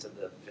gets to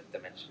the fifth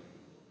dimension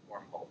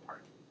wormhole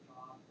part.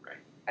 Right.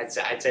 I'd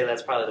say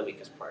that's probably the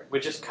weakest part.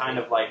 Which is kind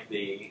of like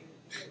the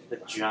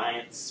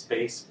giant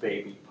space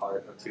baby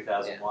part of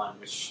 2001,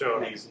 which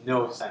makes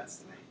no sense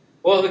to me.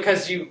 Well,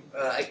 because you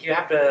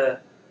have to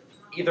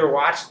either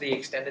watch the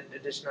extended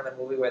edition of the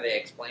movie where they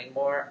explain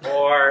more,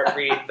 or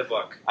read the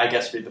book. I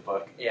guess read the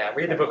book. Yeah,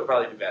 read the book would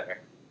probably be better.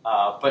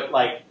 But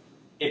like,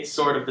 it's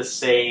sort of the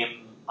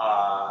same.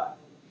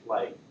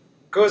 Like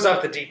goes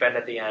off the deep end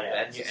at the end,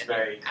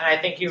 and I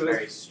think he was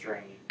very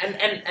strange.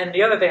 And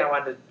the other thing I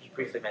wanted to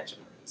briefly mention.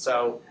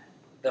 So,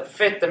 the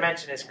fifth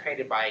dimension is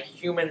created by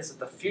humans of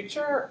the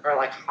future, or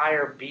like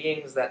higher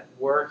beings that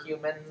were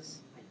humans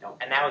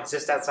and now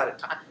exist outside of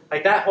time.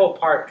 Like that whole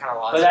part kind of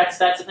lost. But that's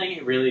the thing.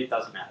 It really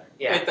doesn't matter.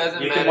 Yeah, it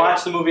doesn't. You matter. can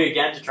watch the movie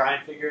again to try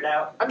and figure it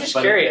out. I'm just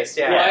curious.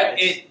 Yeah.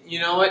 You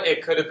know what?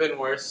 It could have been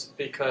worse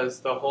because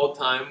the whole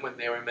time when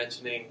they were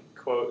mentioning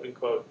quote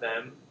unquote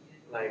them,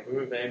 like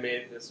they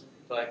made this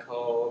black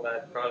hole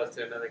that brought us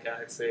to another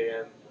galaxy,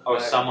 and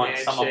someone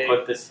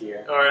put this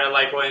here. Or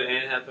like when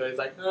Anne Hathaway's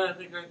like, I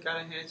think I got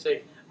a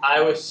handshake.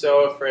 I was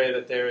so afraid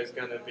that there was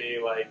going to be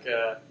like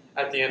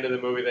at the end of the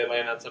movie they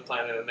land on some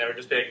planet and they were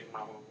just being,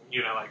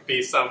 like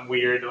be some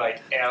weird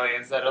like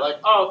aliens that are like,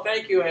 oh,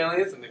 thank you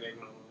aliens, and they make,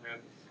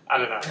 I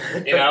don't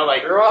know,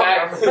 like you're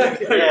welcome.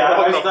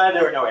 I was glad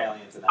there were no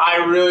aliens in that. I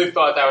really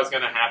thought that was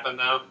going to happen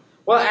though.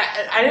 Well,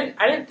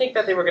 I didn't think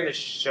that they were going to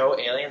show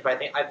aliens,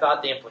 but I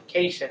thought the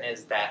implication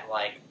is that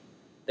like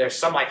there's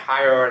some like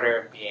higher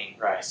order being.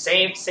 Right.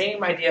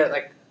 Same idea.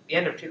 Like the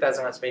end of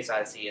 2001: Space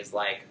Odyssey is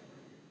like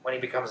when he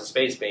becomes a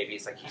space baby.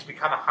 It's like he's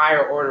become a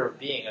higher order of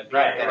being, a being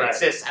that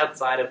exists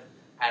outside of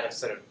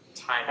sort of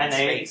time and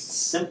space. And they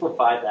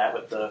simplified that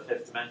with the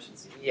fifth dimension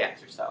scene. Yeah.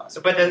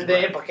 So, but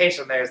the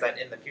implication there is that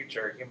in the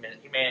future,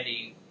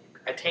 humanity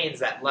attains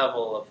that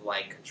level of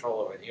like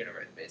control over the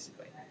universe,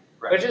 basically.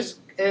 Right. Which is,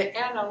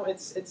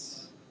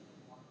 it's.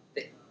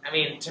 I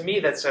mean, to me,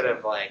 that's sort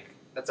of like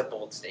that's a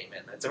bold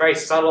statement. It's a very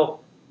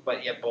subtle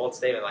but yet bold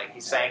statement. Like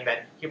he's saying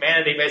that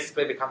humanity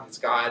basically becomes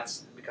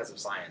gods because of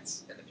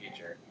science in the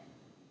future.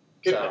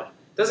 Good so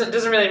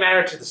doesn't really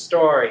matter to the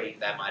story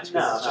that much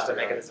because it's just a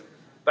mechanism.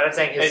 But I'm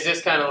saying it's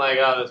just kind of like,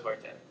 oh, this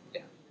worked out.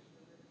 Yeah.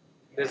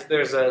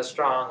 There's a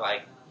strong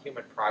like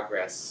human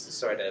progress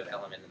sort of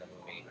element in the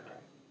movie,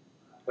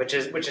 which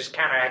is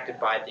counteracted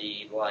by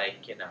the like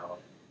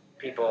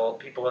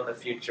people in the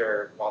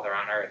future while they're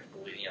on Earth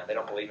believe they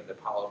don't believe in the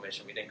Apollo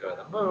mission. We didn't go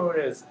to the moon.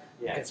 Is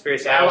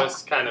conspiracy. That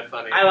was kind of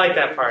funny. I like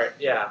that part.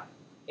 Yeah,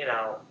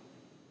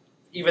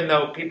 even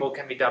though people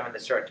can be dumb in the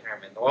short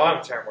term, in the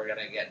long term, we're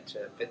gonna get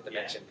to fifth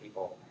dimension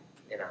people.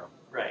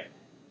 Right.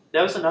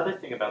 That was another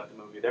thing about the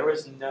movie. There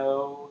was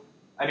no,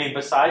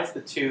 besides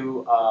the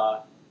two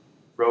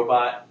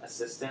robot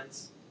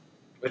assistants,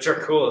 which are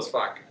cool as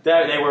fuck.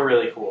 They were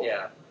really cool.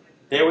 Yeah.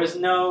 There was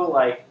no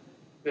like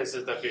this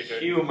is the future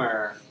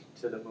humor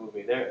to the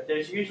movie.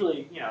 There's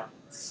usually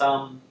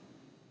some.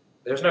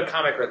 There's no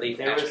comic relief.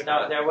 There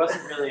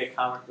wasn't really a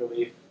comic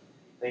relief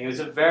thing. It was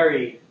a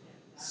very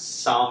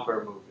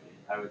somber movie,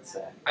 I would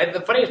say.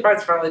 The funniest part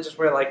is probably just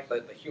where like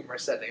the humor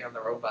setting on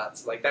the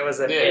robots. Like that was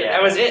it. Yeah.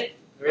 That was it.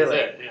 Really.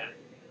 That's it, yeah.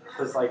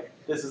 It's like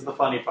this is the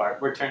funny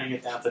part. We're turning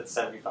it down to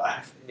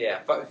 75. Yeah.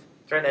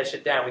 Turn that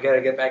shit down. We got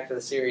to get back to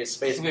the serious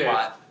space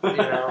plot.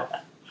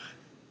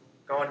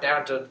 Going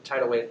down to the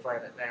tidal wave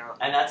planet now.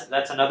 And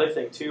that's another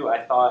thing too.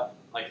 I thought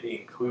like the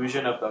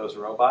inclusion of those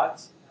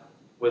robots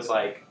was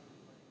like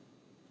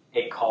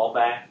a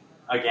callback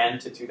again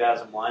to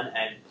 2001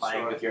 and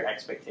playing with your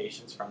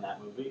expectations from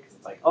that movie because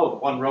it's like, oh, the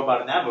one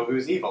robot in that movie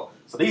was evil,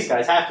 so these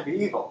guys have to be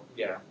evil.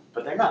 Yeah,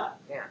 but they're not.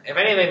 Yeah, if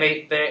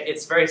anything,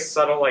 it's very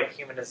subtle like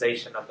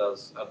humanization of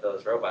those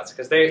robots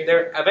because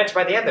they're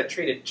eventually by the end they're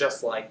treated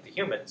just like the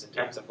humans in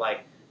terms of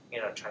like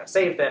trying to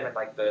save them and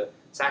like the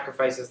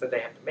sacrifices that they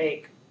have to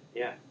make.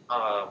 Yeah.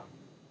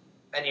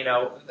 And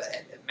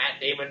Matt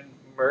Damon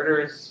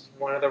murders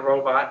one of the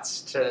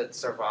robots to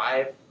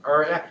survive,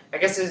 or I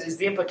guess is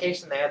the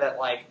implication there that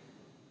like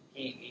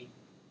he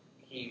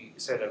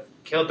sort of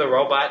killed the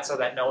robot so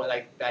that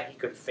that he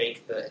could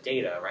fake the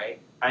data, right?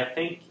 I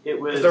think it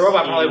was because the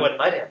robot probably wouldn't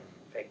let him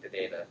fake the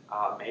data.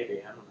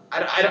 Maybe I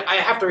don't know. I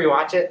have to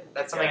rewatch it.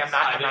 That's something I'm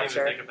not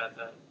sure. Think about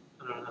that.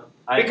 I don't know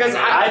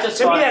because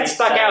to me that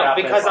stuck out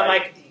because I'm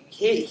like.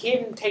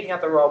 Him taking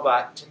out the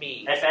robot, to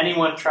me... If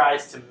anyone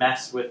tries to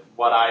mess with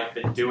what I've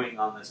been doing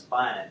on this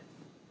planet,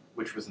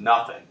 which was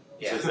nothing,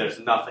 because there's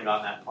nothing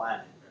on that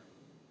planet,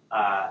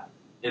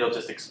 it'll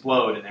just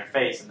explode in their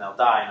face and they'll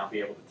die and I'll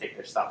be able to take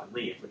their stuff and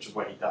leave, which is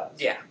what he does.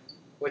 Yeah.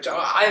 Which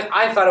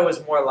I thought it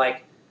was more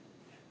like...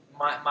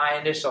 My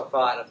initial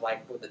thought of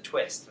like what the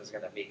twist was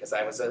going to be, because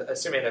I was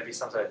assuming there'd be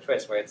some sort of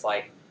twist where it's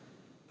like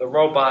the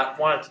robot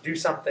wanted to do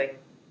something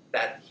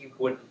that he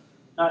wouldn't.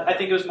 I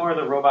think it was more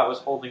the robot was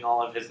holding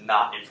all of his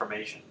not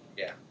information.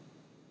 Yeah.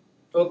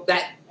 Well,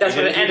 that's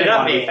what it ended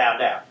up being.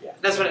 Found out. Yeah.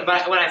 That's when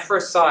I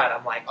first saw it,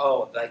 I'm like,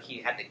 oh, like he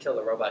had to kill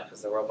the robot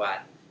because the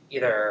robot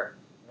either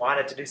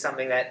wanted to do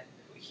something that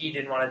he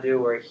didn't want to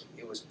do, or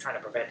it was trying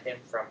to prevent him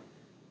from,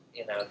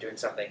 doing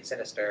something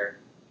sinister.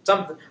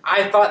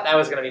 I thought that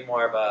was going to be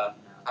more of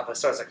a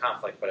source of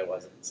conflict, but it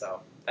wasn't.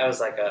 So that was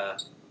like a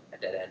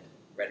dead end,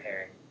 red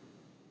herring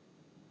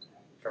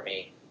for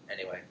me.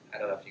 Anyway, I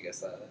don't know if you guys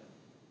saw that.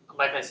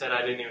 Like I said,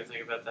 I didn't even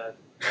think about that.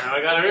 Now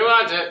I gotta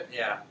rewatch it.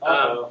 Yeah.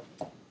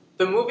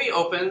 The movie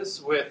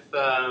opens with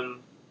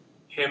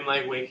him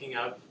like waking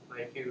up,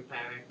 like in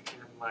panic,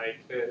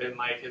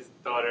 and his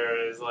daughter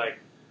is like,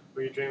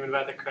 "Were you dreaming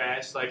about the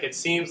crash?" Like it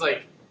seems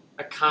like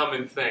a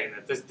common thing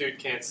that this dude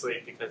can't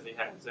sleep because he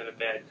was in a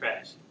bad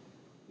crash.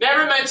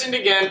 Never mentioned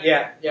again.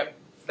 Yeah. Yep.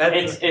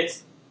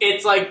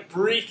 It's like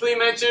briefly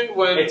mentioned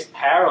when it's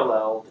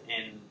paralleled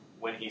in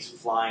when he's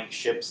flying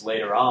ships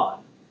later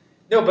on.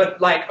 No,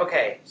 but like,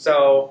 okay,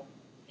 so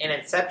in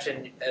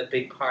Inception, a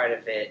big part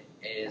of it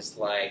is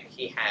like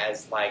he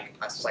has like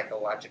a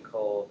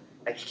psychological,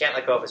 like he can't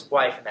let go of his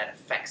wife, and that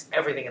affects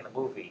everything in the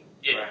movie.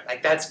 Yeah, right?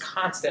 Like that's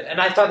constant.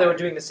 And I thought they were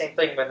doing the same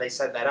thing when they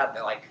set that up.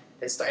 They're like,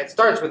 it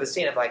starts with a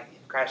scene of like him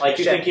crashing. Like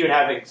you think he would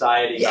have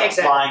anxiety about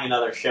flying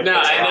another ship? No,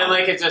 and then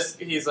like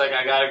he's like,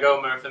 I gotta go,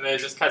 Murph, and then it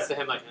just cuts to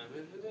him like,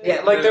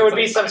 yeah, like there would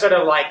be some sort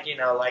of like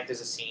like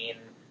there's a scene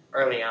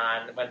early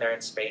on when they're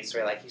in space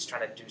where like he's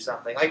trying to do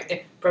something,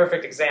 like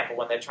perfect example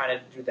when they're trying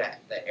to do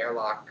the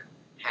airlock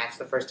hatch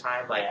the first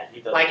time, like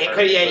he does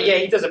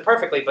he does it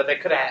perfectly, but they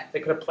could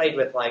have played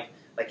with like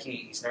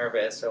he's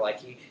nervous or like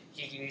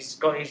he's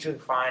doing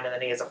fine, and then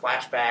he has a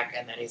flashback,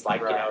 and then he's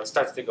like it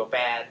starts to go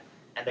bad,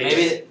 and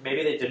maybe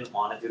they didn't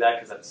want to do that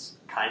because that's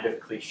kind of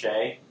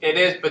cliche. It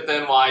is, but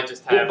then why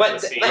just have the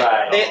scene?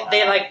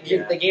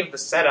 They gave the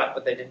setup,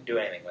 but they didn't do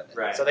anything with it,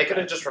 right? So they could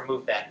have just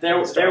removed that. There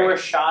were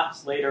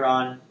shots later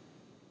on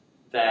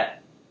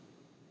that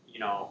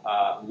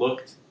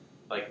looked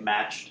like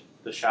matched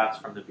the shots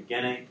from the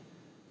beginning.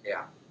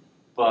 Yeah.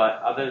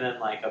 But other than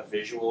like a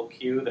visual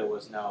cue, there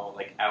was no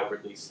like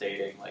outwardly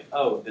stating like,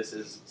 oh, this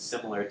is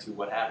similar to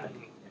what happened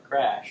in the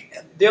crash.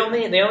 The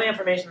only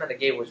information that they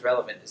gave was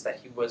relevant is that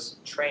he was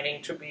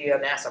training to be a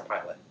NASA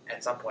pilot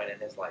at some point in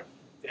his life.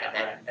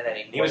 Yeah, and then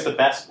he was the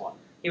best one.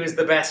 He was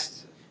the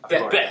best.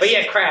 But he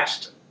had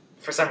crashed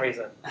for some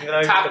reason. Even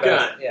though Top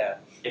Gun. Yeah.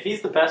 If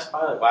he's the best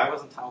pilot, why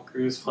wasn't Tom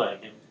Cruise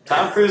playing him?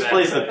 Tom Cruise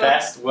plays the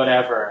best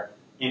whatever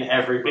in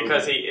every movie.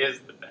 Because he is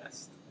the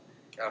best.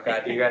 Oh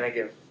god, you're gonna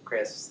give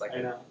Chris like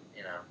I know.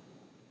 you know.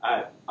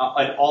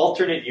 An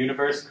alternate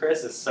universe.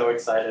 Chris is so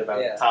excited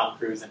about Tom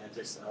Cruise in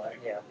Interstellar.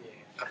 Yeah.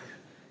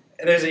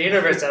 And there's a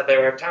universe out there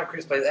where Tom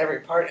Cruise plays every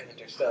part in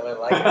Interstellar,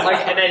 like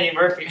an Eddie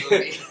Murphy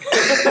movie.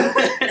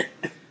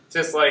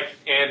 Just like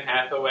Anne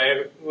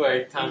Hathaway,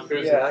 like Tom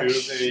Cruise and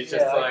Goose, and he's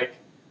just like,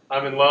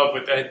 I'm in love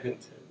with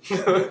Edmonton.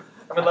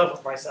 I'm in love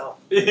with myself.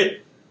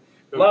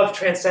 Love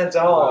transcends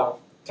all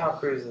Tom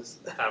Cruise's.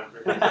 Tom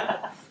Cruise.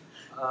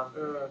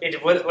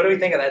 What do we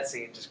think of that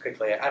scene, just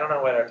quickly? I don't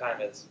know what our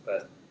time is,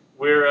 but...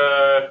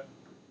 We're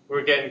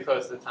getting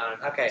close to time.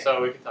 Okay.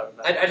 So we can talk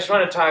about it. I just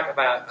want to talk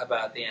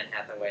about the Anne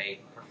Hathaway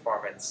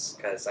performance,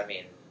 because, I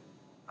mean...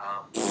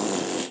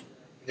 you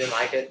didn't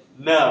like it?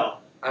 No,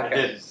 okay. I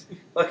didn't.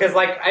 Well, because,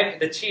 like,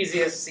 the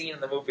cheesiest scene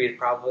in the movie is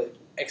probably,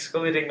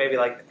 excluding maybe,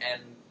 like, the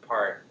end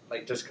part,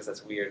 like, just because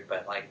that's weird,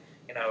 but, like,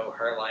 you know,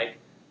 her, like,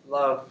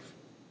 love,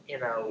 you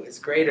know, is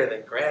greater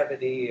than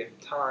gravity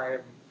and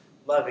time.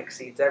 Love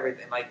exceeds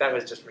everything. Like, that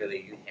was just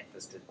really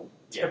ham-fisted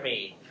to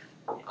me.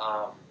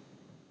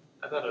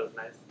 I thought it was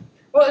nice.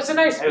 Well, it was a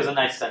nice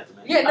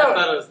sentiment. Yeah, no. I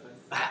thought it was nice.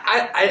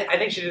 I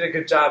think she did a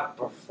good job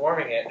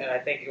performing it, and I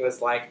think it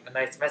was, like, a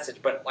nice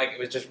message, but, like, it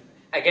was just,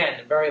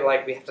 again, very,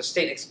 like, we have to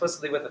state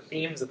explicitly what the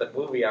themes of the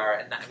movie are,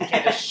 and we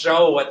can't just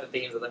show what the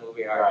themes of the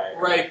movie are.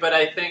 Right, but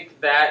I think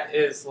that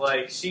is,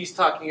 like, she's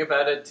talking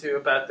about it, too,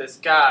 about this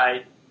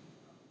guy,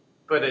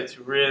 but it's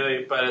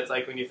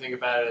like, when you think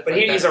about it, it's but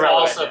like, he's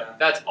irrelevant.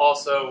 That's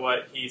also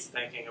what he's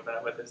thinking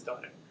about with his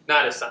daughter.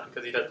 Not his son,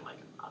 because he doesn't like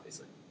him,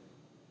 obviously.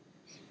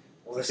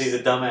 Because he's a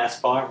dumbass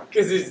farmer.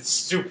 Because he's a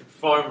stupid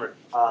farmer.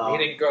 He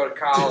didn't go to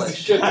college.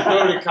 He didn't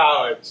go to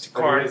college.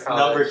 He was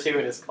number 2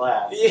 in his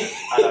class. Yeah.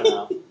 I don't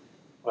know.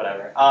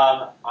 Whatever.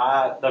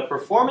 The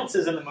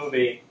performances in the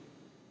movie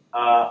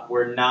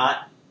were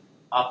not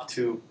up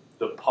to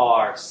the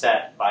par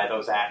set by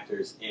those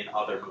actors in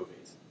other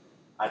movies.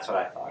 That's what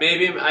I thought.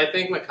 I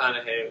think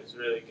McConaughey was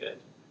really good.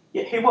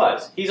 Yeah, he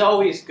was. He's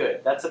always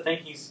good. That's the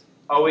thing. He's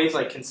always,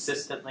 like,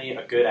 consistently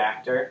a good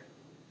actor.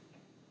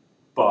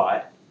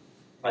 But,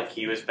 like,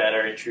 he was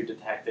better in True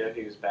Detective.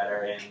 He was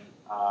better in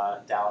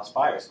Dallas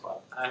Buyers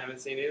Club. I haven't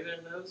seen either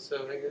of those,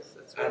 so I guess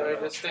that's where I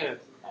just stand.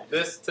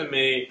 This, to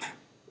me,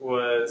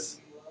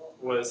 was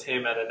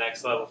him at a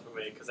next level for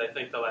me, because I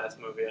think the last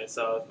movie I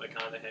saw with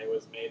McConaughey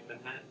was Made in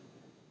Manhattan.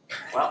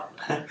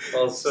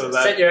 Well, so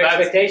set your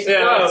expectations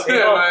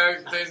low. My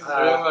expectations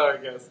are real low, I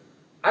guess.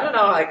 I don't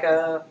know, like,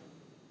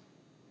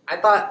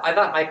 I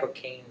thought Michael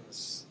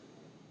Caine's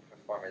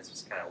performance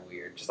was kind of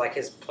weird. Just like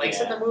his place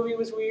in the movie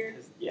was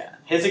weird.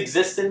 His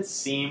existence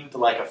seemed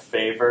like a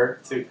favor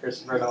to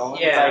Christopher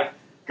Nolan. Yeah. It's like,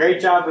 great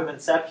job with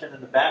Inception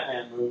and the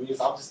Batman movies.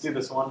 I'll just do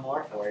this one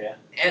more for you.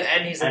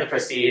 And he's in The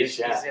Prestige.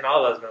 He's in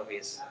all those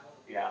movies.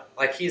 Yeah.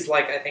 Like, he's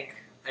like, I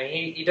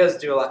mean, he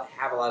does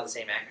have a lot of the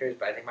same actors,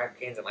 but I think Michael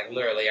Caine's in, like,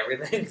 literally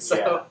everything.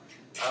 So,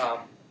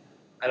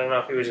 I don't know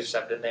if he was just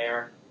shoved in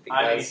there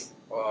because,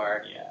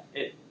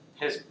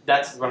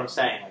 that's what I'm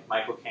saying. Like,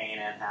 Michael Caine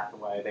and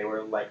Hathaway, they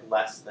were, like,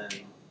 less than...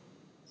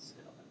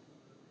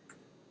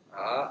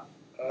 On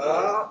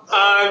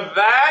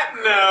that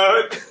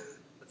note...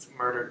 It's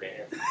Murder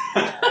Man.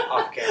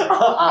 Off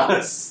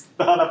camera.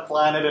 on a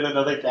planet in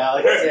another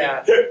galaxy.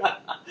 Yeah.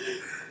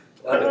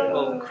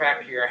 We'll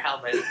crack your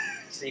helmet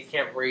so you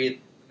can't breathe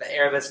the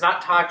air that's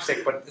not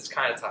toxic, but it's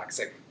kind of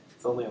toxic.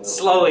 It's only a little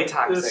slowly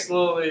toxic.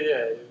 Slowly,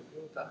 yeah.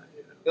 You'll die.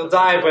 You'll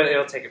die, but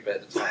it'll take a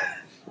bit of time.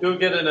 You'll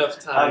get enough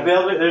time.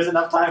 There's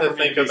enough time to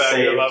think about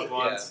your loved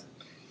ones.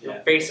 Your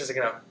face isn't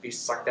going to be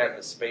sucked out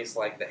into space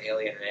like the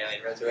alien in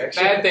Alien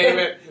Resurrection.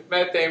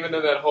 Matt Damon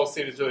in that whole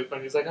scene is really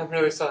funny. He's like, I'm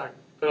really sorry,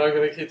 but I'm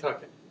going to keep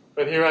talking.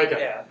 But here I go.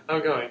 Yeah.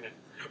 I'm going now.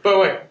 But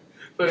wait.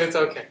 But it's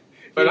okay.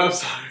 But I'm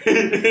sorry.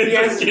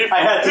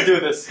 I had to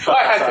do this.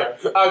 I had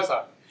to. I'm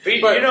sorry.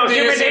 But you know,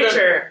 human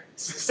nature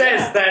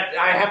says that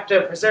I have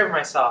to preserve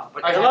myself.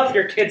 But you love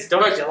your kids,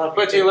 don't you?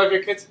 But you love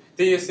your kids?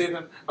 Do you see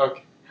them?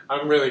 Okay.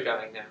 I'm really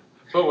going now.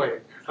 But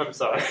wait. I'm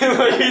sorry.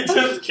 Like, he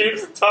just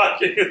keeps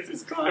talking as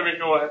he's climbing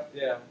away.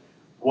 Yeah.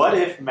 What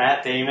if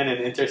Matt Damon in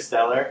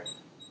Interstellar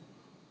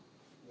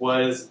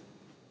was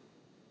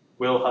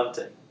Will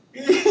Hunting?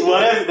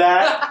 What if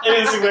that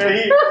is where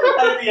he,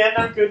 at the end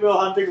of Good Will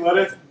Hunting, what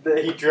if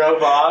he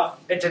drove off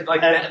into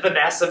like the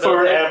NASA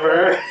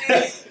forever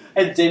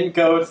and didn't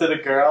go to the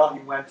girl? He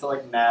went to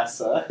like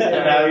NASA,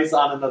 and now he's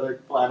on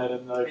another planet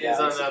in another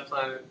galaxy. He's on that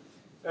planet.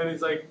 And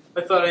he's like,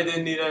 I thought I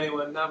didn't need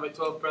anyone, not my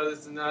 12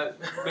 brothers and not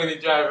Minnie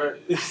Driver.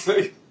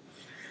 Like,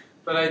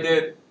 but I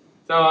did.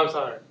 So I'm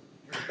sorry.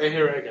 And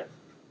here I go.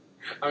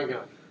 I'm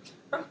going.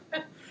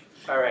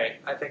 All right.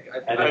 I think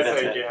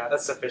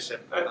that's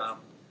sufficient.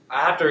 I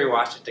have to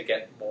rewatch it to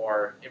get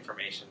more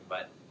information,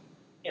 but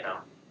you know,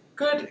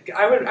 good.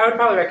 I would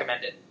probably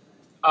recommend it.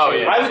 Oh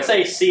yeah. I would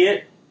say see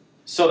it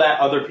so that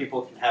other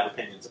people can have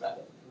opinions about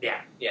it. Yeah.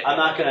 I'm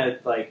not gonna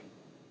like.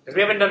 Because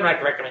we haven't done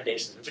like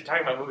recommendations. We've been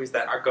talking about movies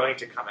that are going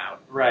to come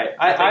out. Right.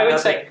 I would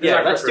say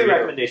let's do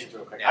recommendations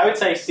real quick. Yeah. I would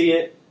say see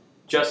it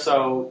just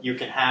so you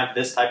can have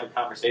this type of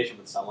conversation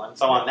with someone.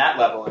 So on that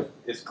level,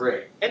 it's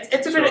great. It's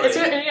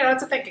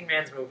a thinking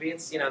man's movie.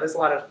 It's there's a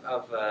lot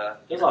of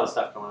there's a lot of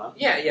stuff going on.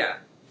 Yeah.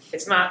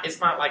 It's not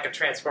like a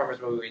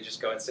Transformers movie where you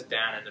just go and sit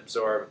down and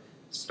absorb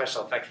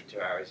special effects for 2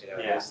 hours.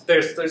 Yeah.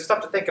 There's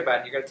stuff to think about.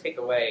 And you're going to take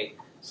away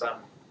some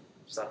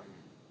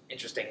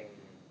interesting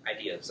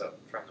ideas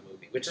from the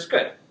movie, which is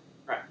good.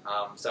 Right.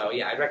 So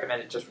yeah, I'd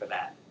recommend it just for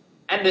that,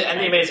 and the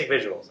amazing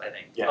visuals. I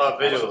think. Yes,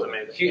 visuals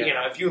amazing.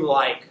 If you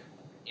like,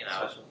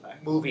 special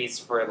effects. movies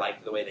for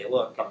like the way they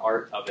look, The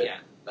art of it. Yeah,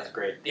 that's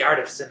great. the art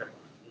of cinema.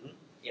 Mhm.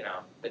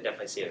 They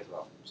definitely see it as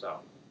well. So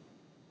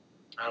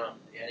I don't know.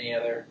 Any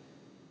other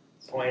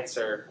points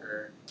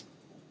or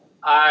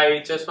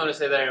I just want to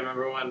say that I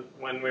remember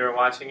when we were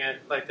watching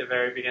it, like the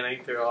very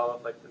beginning, through all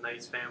of like the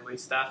nice family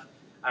stuff.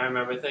 I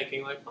remember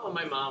thinking like, oh,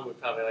 my mom would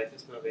probably like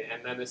this movie.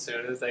 And then as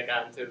soon as they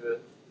got into the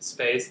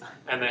space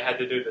and they had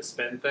to do the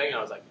spin thing,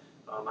 I was like,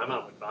 oh, my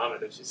mom would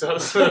vomit if she saw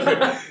this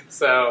movie.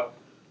 So,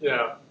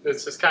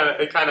 it's just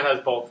it kind of has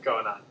both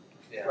going on.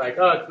 Yeah. Like,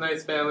 oh, it's a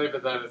nice family,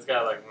 but then it's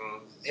got like,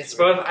 it's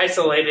both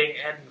isolating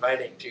and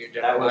inviting to your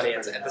general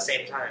audience at the nice.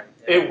 same time.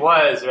 It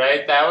was,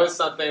 right? That was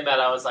something that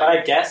I was like... But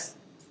I guess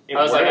it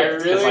I was like,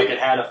 worked because it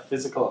had a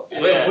physical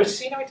effect. Yeah. Which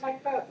scene are we talking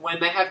about? When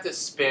they have to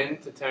spin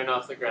to turn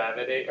off the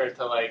gravity, or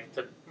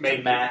to make...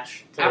 To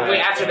match.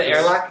 After the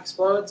airlock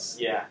explodes?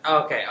 Yeah.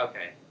 Oh, okay.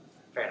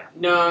 Fair enough.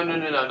 No,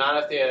 not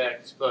after the airlock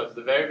explodes.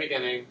 The very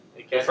beginning.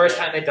 The first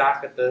time they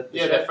dock at the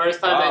the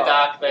first time they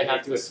dock, they they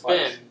have do to it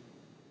twice. spin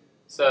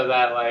so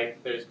that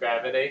there's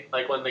gravity.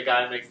 Like when the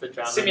guy makes the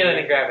drum.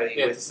 simulating gravity.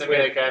 Yeah, to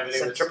simulate gravity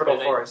with centripetal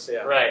spinning. force. Yeah.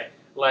 Right.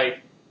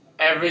 Like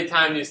every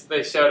time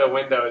they showed a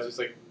window, it's just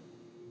like,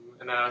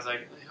 and I was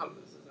like, I hope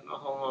this isn't the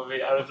whole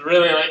movie. I was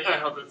really like, I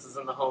hope this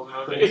isn't the whole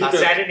movie. See,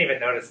 I didn't even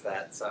notice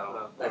that.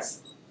 So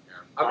that's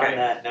okay. On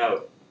that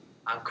note,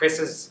 Chris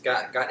has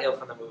got ill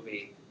from the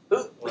movie.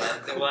 We'll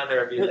end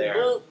the review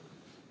there.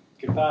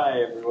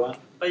 goodbye, everyone.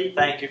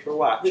 Thank you for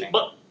watching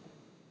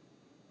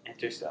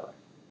Interstellar.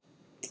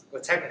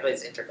 Well, technically,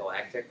 it's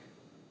intergalactic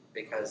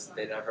because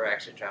they never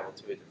actually traveled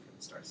to a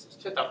different star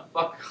system. Shut the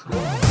fuck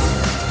up.